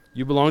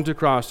 You belong to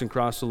Christ and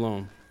Christ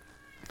alone.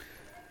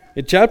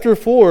 In chapter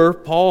 4,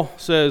 Paul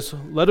says,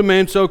 let a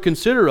man so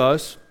consider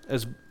us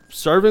as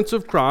servants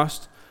of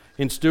Christ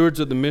and stewards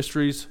of the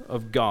mysteries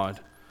of God.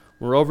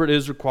 Moreover, it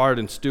is required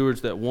in stewards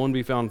that one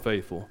be found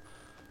faithful.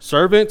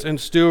 Servants and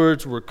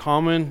stewards were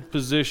common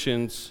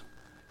positions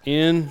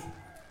in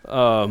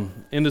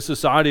the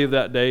society of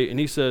that day, and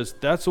he says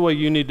that's the way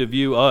you need to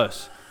view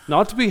us.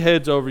 Not to be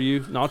heads over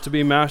you, not to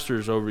be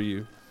masters over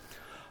you.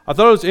 I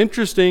thought it was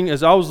interesting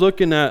as I was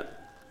looking at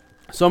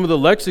some of the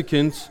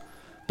lexicons.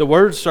 The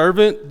word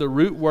servant, the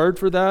root word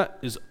for that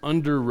is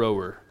under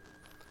rower.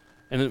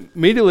 And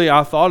immediately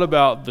I thought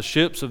about the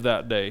ships of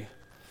that day.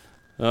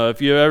 If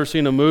you've ever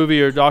seen a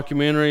movie or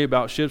documentary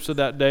about ships of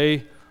that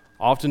day,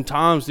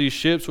 oftentimes these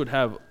ships would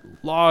have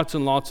lots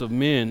and lots of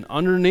men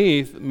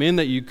underneath, men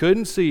that you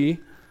couldn't see,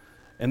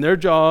 and their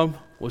job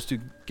was to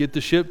get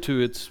the ship to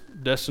its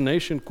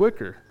destination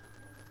quicker.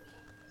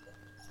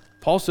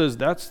 Paul says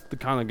that's the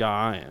kind of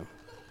guy I am.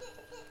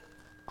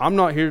 I'm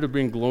not here to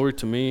bring glory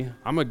to me.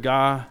 I'm a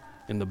guy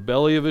in the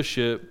belly of a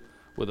ship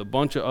with a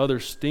bunch of other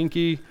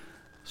stinky,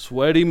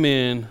 sweaty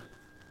men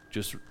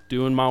just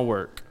doing my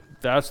work.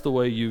 That's the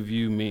way you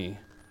view me.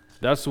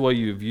 That's the way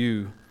you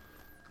view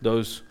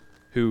those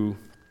who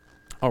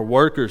are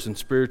workers and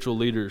spiritual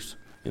leaders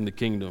in the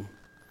kingdom.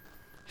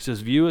 He says,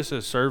 view us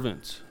as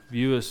servants.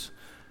 View us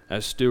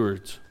as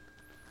stewards.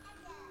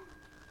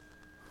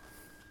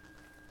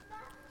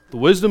 The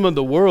wisdom of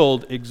the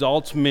world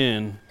exalts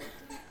men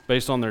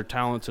based on their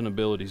talents and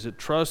abilities. It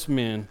trusts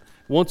men,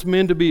 wants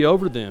men to be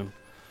over them.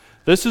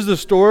 This is the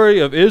story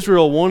of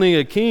Israel wanting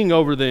a king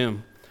over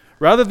them.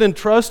 Rather than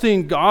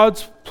trusting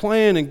God's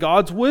plan and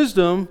God's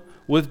wisdom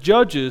with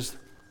judges,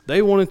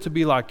 they wanted to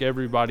be like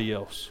everybody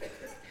else.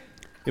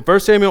 In 1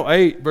 Samuel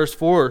 8, verse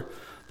 4,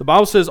 the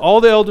Bible says,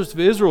 all the elders of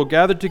Israel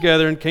gathered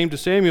together and came to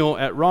Samuel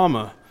at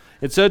Ramah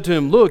and said to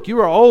him, look, you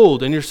are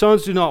old, and your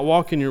sons do not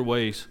walk in your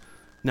ways.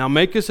 Now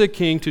make us a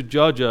king to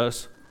judge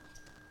us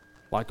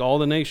like all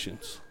the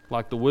nations,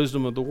 like the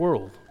wisdom of the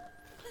world.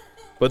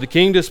 But the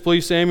king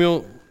displeased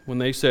Samuel when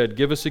they said,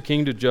 give us a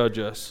king to judge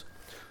us.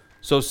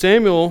 So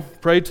Samuel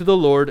prayed to the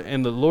Lord,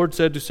 and the Lord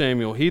said to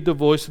Samuel, heed the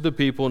voice of the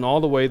people in all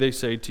the way they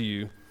say to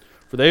you.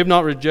 For they have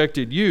not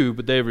rejected you,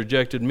 but they have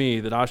rejected me,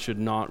 that I should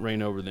not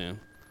reign over them.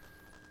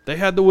 They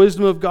had the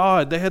wisdom of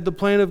God. They had the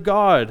plan of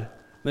God. And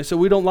they said,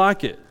 we don't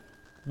like it.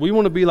 We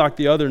want to be like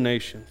the other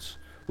nations.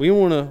 We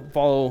want to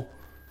follow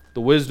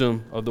the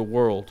wisdom of the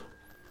world.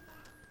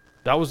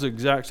 That was the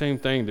exact same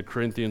thing the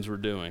Corinthians were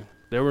doing.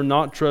 They were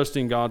not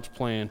trusting God's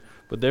plan,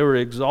 but they were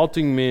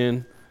exalting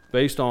men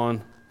based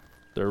on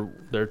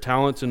their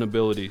talents and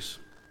abilities.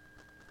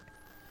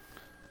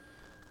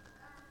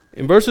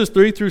 In verses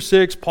 3 through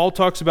 6, Paul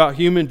talks about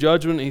human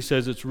judgment. He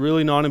says it's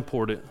really not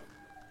important.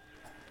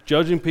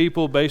 Judging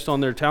people based on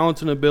their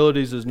talents and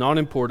abilities is not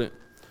important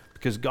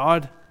because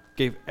God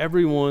gave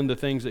everyone the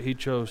things that he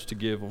chose to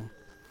give them.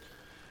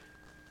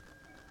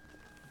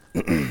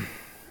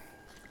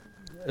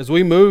 As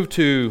we move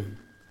to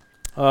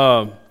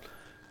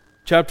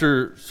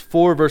chapter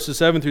 4, verses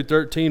 7 through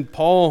 13,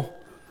 Paul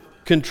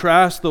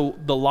contrasts the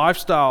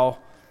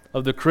lifestyle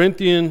of the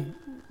Corinthian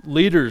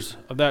leaders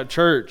of that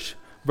church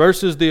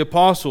versus the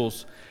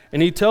apostles.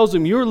 And he tells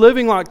them, you're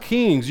living like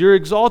kings. You're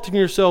exalting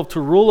yourself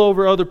to rule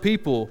over other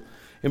people.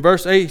 In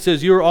verse 8, he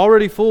says, you are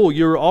already full.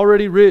 You are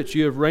already rich.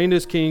 You have reigned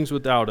as kings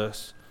without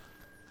us.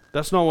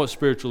 That's not what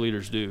spiritual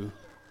leaders do.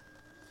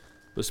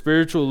 But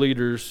spiritual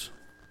leaders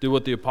do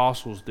what the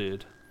apostles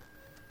did.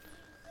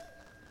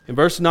 In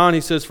verse 9,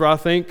 he says, for I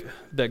think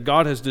that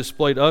God has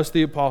displayed us,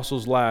 the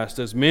apostles, last,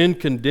 as men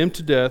condemned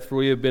to death, for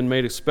we have been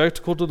made a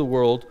spectacle to the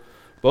world,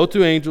 both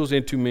to angels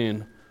and to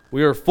men.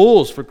 We are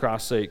fools for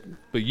Christ's sake,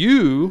 but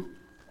you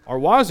are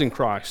wise in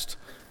Christ.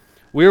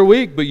 We are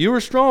weak, but you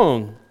are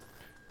strong.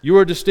 You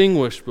are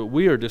distinguished, but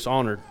we are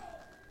dishonored.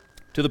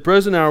 To the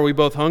present hour we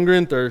both hunger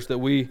and thirst, that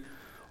we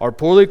are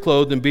poorly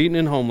clothed and beaten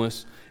and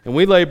homeless, and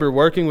we labor,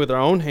 working with our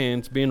own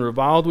hands, being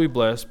reviled we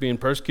bless, being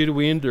persecuted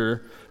we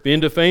endure,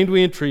 being defamed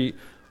we entreat.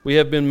 We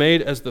have been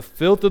made as the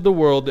filth of the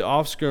world, the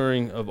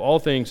offscouring of all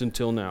things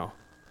until now.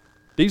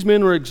 These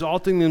men were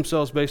exalting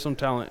themselves based on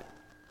talent.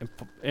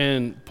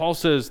 And Paul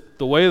says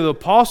the way of the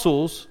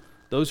apostles,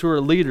 those who are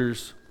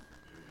leaders,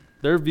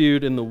 they're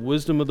viewed in the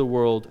wisdom of the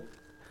world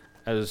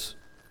as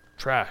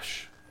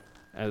trash,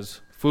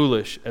 as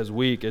foolish, as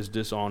weak, as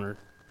dishonored.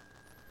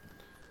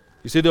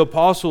 You see, the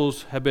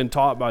apostles have been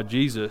taught by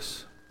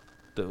Jesus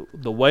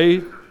the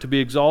way to be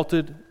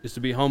exalted is to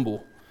be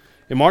humble.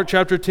 In Mark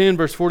chapter 10,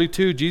 verse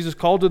 42, Jesus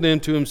called to them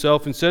to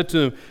himself and said to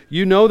them,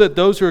 "You know that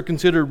those who are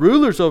considered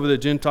rulers over the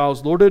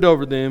Gentiles lord it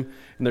over them,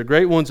 and their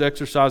great ones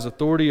exercise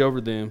authority over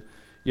them.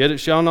 Yet it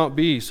shall not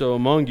be so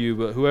among you,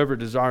 but whoever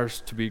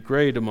desires to be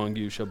great among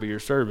you shall be your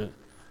servant."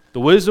 The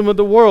wisdom of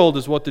the world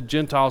is what the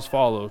Gentiles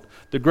followed.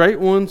 The great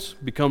ones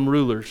become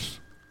rulers.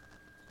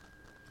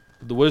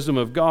 The wisdom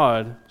of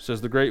God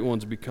says the great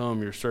ones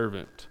become your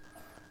servant,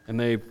 and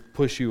they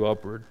push you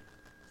upward.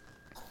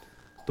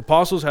 The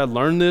apostles had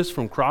learned this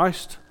from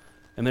Christ,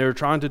 and they were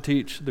trying to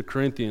teach the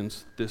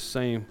Corinthians this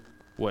same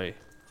way.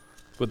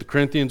 But the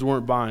Corinthians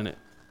weren't buying it.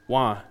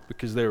 Why?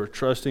 Because they were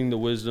trusting the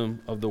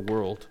wisdom of the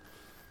world.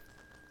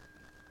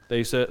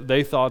 They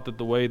thought that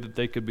the way that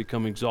they could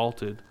become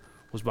exalted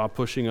was by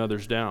pushing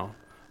others down,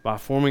 by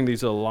forming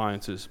these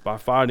alliances, by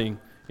fighting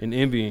and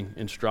envying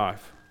and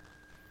strife.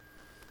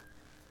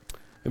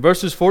 In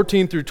verses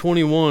 14 through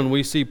 21,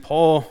 we see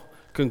Paul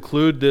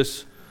conclude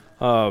this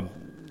part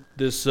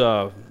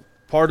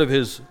of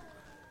his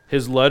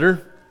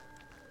letter.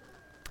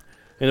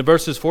 And in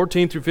verses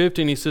 14 through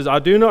 15, he says, "I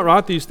do not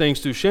write these things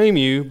to shame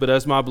you, but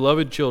as my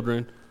beloved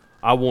children,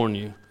 I warn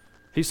you."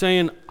 He's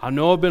saying, I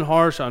know I've been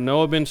harsh, I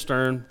know I've been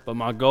stern, but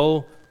my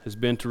goal has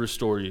been to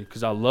restore you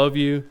because I love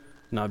you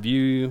and I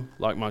view you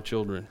like my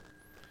children.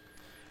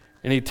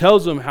 And he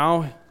tells them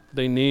how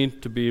they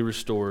need to be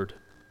restored.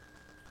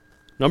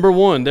 Number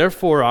one,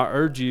 therefore I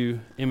urge you,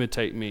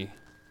 imitate me.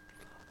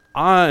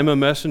 I am a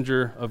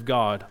messenger of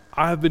God.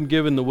 I have been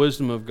given the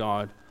wisdom of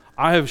God.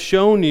 I have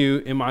shown you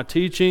in my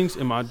teachings,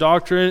 in my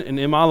doctrine, and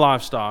in my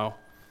lifestyle.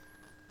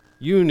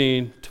 You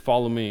need to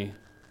follow me,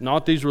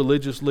 not these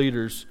religious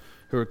leaders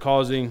who are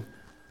causing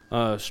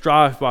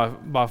strife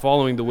by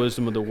following the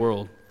wisdom of the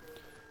world.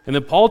 And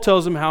then Paul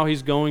tells them how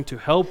he's going to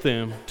help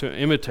them to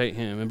imitate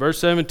him. In verse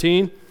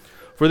 17,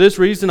 "For this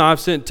reason I have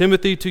sent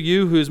Timothy to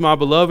you, who is my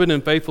beloved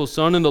and faithful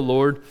son in the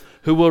Lord,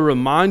 who will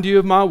remind you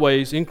of my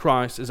ways in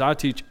Christ as I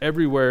teach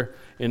everywhere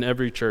in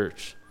every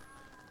church."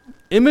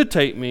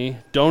 Imitate me,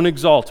 don't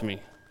exalt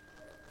me.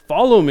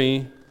 Follow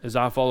me as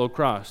I follow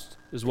Christ,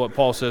 is what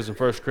Paul says in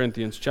 1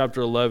 Corinthians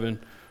chapter 11,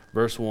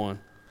 verse 1.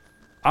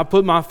 I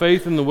put my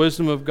faith in the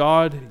wisdom of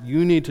God.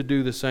 You need to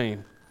do the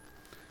same.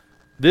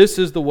 This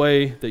is the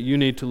way that you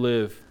need to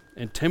live.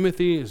 And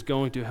Timothy is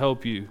going to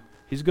help you.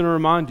 He's going to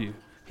remind you.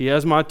 He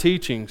has my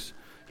teachings.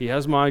 He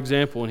has my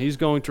example. And he's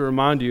going to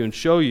remind you and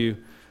show you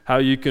how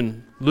you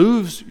can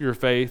lose your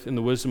faith in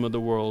the wisdom of the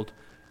world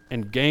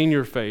and gain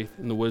your faith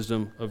in the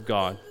wisdom of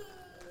God.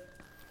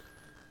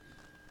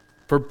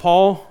 For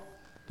Paul,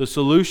 the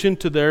solution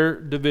to their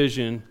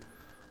division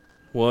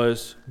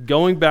was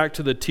going back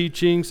to the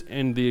teachings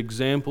and the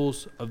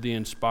examples of the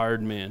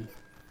inspired men.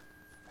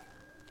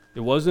 It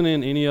wasn't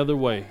in any other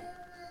way.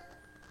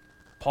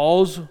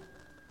 Paul's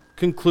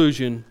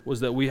conclusion was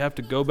that we have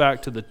to go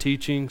back to the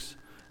teachings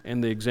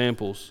and the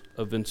examples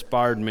of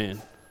inspired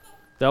men.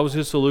 That was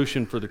his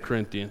solution for the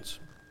Corinthians.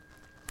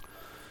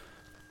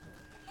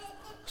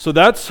 So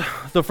that's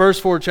the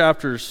first 4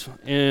 chapters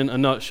in a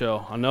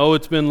nutshell. I know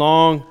it's been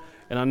long,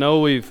 and I know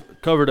we've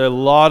covered a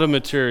lot of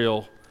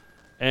material.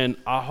 And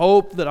I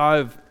hope that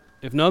I've,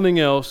 if nothing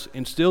else,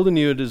 instilled in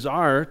you a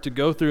desire to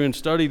go through and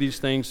study these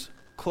things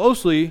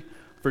closely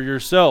for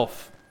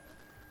yourself.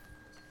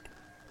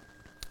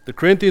 The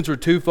Corinthians were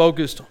too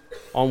focused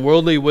on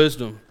worldly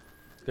wisdom.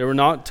 They were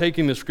not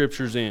taking the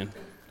scriptures in.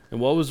 And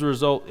what was the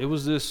result? It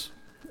was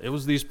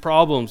these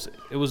problems.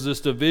 It was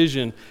this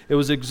division. It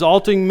was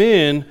exalting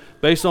men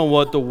based on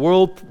what the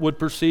world would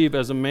perceive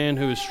as a man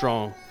who is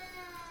strong.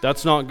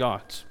 That's not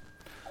God's.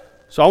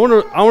 So I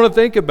want to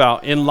think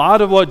about, in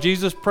light of what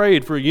Jesus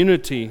prayed for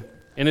unity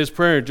in his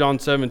prayer in John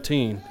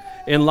 17,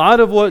 in light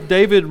of what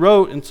David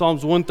wrote in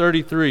Psalms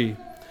 133,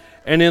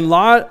 and in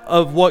light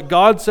of what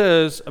God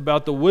says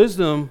about the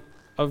wisdom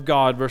of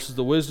God versus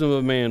the wisdom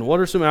of man, what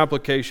are some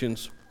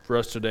applications for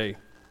us today?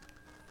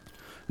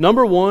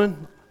 Number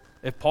one,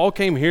 if Paul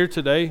came here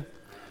today,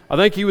 I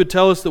think he would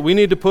tell us that we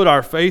need to put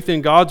our faith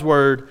in God's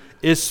word,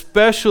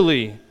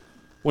 especially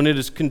when it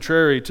is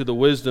contrary to the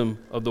wisdom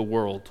of the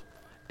world.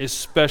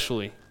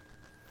 Especially.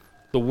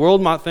 The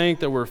world might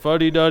think that we're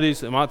fuddy-duddies,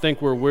 they might think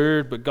we're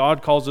weird, but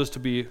God calls us to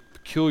be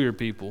peculiar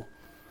people.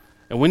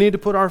 And we need to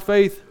put our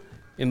faith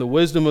in the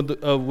wisdom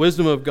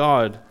of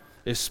God,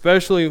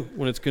 especially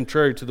when it's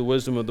contrary to the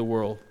wisdom of the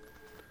world.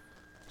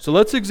 So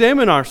let's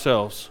examine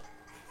ourselves.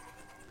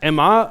 Am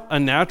I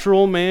a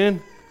natural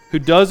man who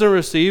doesn't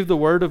receive the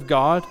word of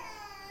God?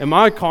 Am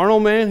I a carnal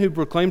man who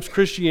proclaims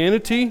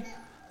Christianity,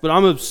 but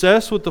I'm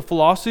obsessed with the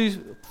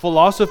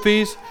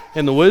philosophies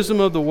and the wisdom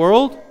of the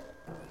world?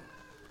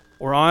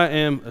 Or I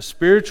am a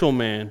spiritual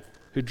man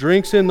who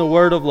drinks in the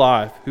word of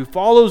life, who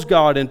follows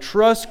God and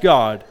trusts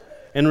God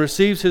and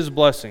receives his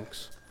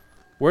blessings?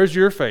 Where's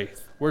your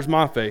faith? Where's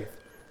my faith?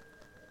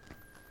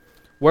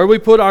 Where we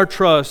put our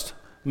trust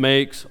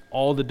makes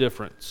all the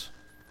difference.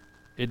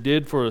 It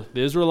did for the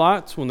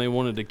Israelites when they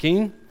wanted a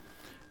king.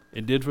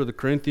 It did for the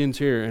Corinthians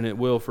here, and it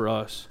will for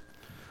us.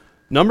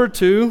 Number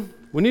 2,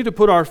 we need to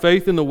put our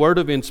faith in the word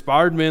of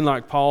inspired men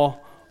like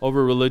Paul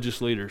over religious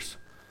leaders.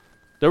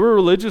 There were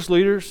religious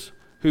leaders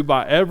who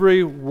by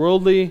every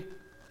worldly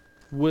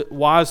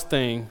wise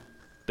thing,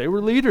 they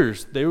were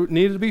leaders. They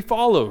needed to be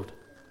followed.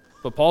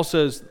 But Paul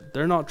says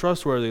they're not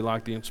trustworthy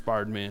like the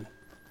inspired men.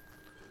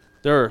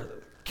 There are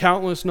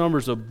countless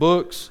numbers of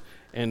books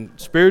and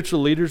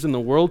spiritual leaders in the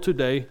world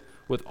today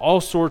with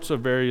all sorts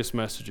of various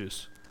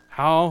messages.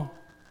 How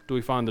do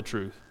we find the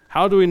truth?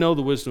 How do we know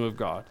the wisdom of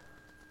God?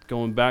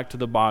 Going back to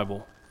the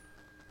Bible.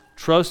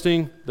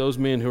 Trusting those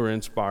men who are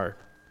inspired.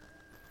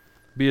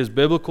 Be as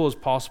biblical as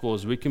possible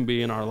as we can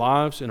be in our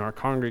lives, in our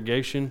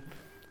congregation,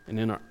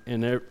 and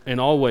in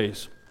all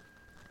ways.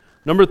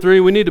 Number 3,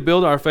 we need to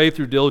build our faith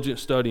through diligent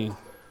studying.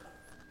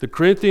 The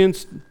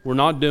Corinthians were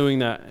not doing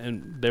that,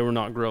 and they were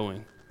not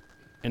growing.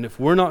 And if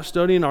we're not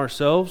studying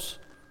ourselves,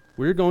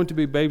 we're going to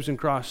be babes in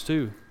Christ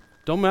too.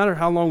 Don't matter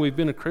how long we've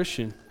been a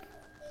Christian.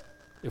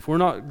 If we're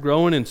not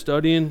growing and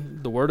studying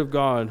the Word of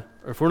God,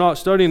 or if we're not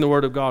studying the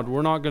Word of God,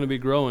 we're not going to be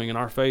growing, and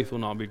our faith will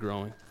not be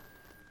growing.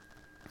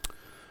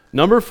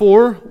 Number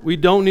 4, we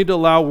don't need to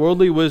allow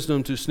worldly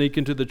wisdom to sneak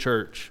into the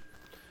church.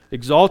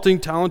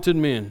 Exalting talented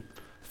men,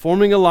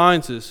 forming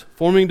alliances,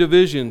 forming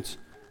divisions,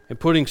 and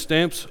putting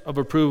stamps of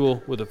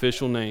approval with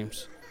official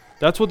names.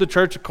 That's what the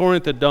church of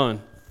Corinth had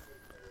done.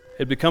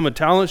 It had become a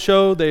talent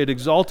show. They had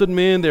exalted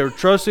men. They were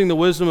trusting the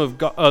wisdom of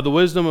God, the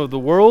wisdom of the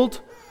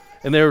world,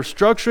 and they were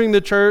structuring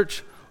the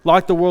church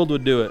like the world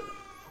would do it.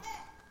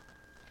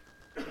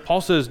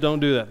 Paul says, don't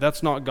do that.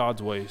 That's not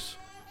God's ways.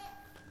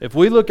 If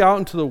we look out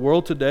into the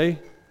world today,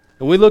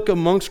 and we look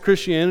amongst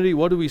Christianity,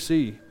 what do we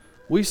see?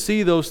 We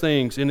see those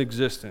things in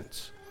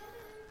existence.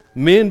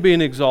 Men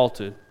being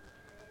exalted.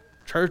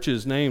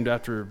 Churches named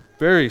after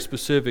very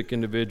specific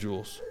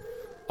individuals.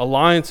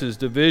 Alliances,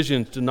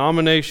 divisions,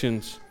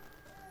 denominations.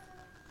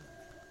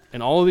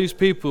 And all of these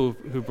people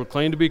who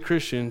proclaim to be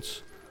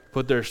Christians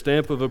put their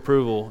stamp of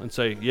approval and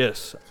say,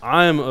 yes,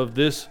 I am of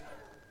this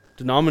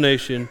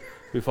denomination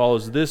who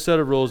follows this set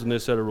of rules and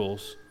this set of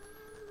rules.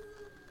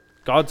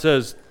 God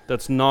says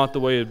that's not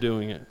the way of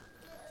doing it.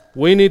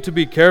 We need to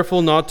be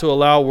careful not to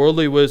allow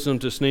worldly wisdom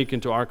to sneak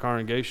into our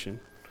congregation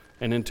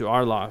and into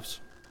our lives.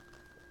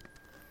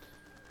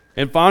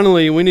 And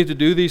finally, we need to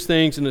do these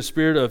things in the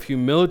spirit of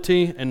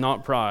humility and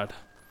not pride.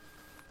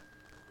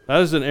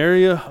 That is an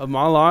area of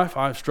my life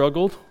I've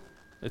struggled.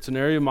 It's an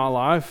area of my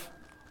life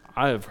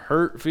I have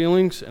hurt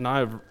feelings, and I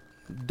have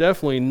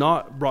definitely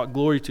not brought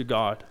glory to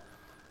God.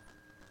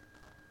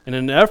 In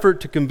an effort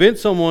to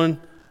convince someone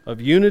of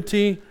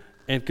unity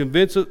and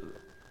convince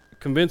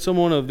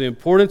someone of the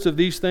importance of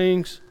these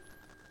things,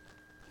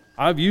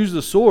 I've used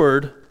the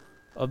sword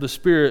of the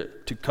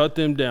Spirit to cut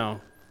them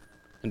down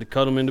and to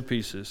cut them into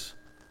pieces.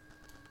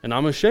 And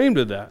I'm ashamed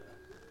of that.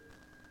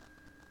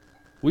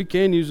 We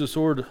can use the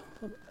sword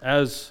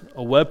as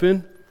a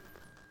weapon,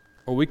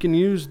 or we can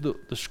use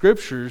the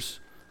Scriptures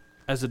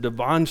as a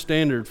divine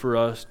standard for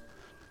us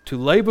to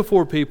lay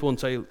before people and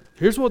say,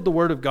 here's what the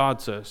Word of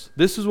God says.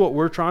 This is what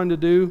we're trying to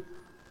do.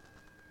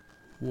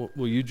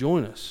 Will you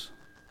join us?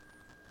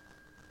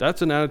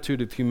 That's an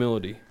attitude of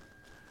humility.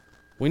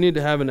 We need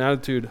to have an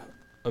attitude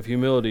of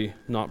humility,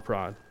 not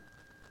pride.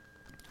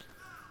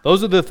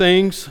 Those are the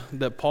things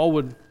that Paul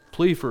would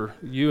plea for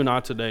you and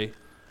I today.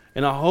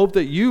 And I hope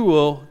that you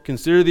will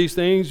consider these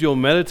things. You'll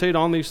meditate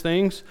on these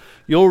things.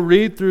 You'll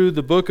read through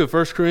the book of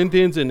 1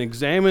 Corinthians and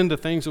examine the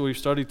things that we've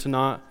studied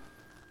tonight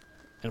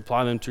and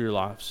apply them to your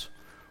lives.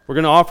 We're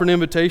going to offer an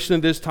invitation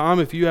at this time.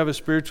 If you have a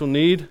spiritual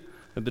need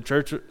that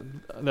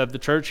the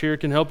church here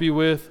can help you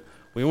with,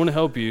 we want to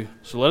help you.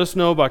 So let us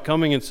know by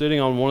coming and sitting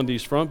on one of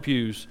these front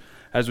pews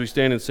as we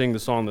stand and sing the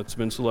song that's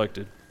been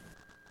selected.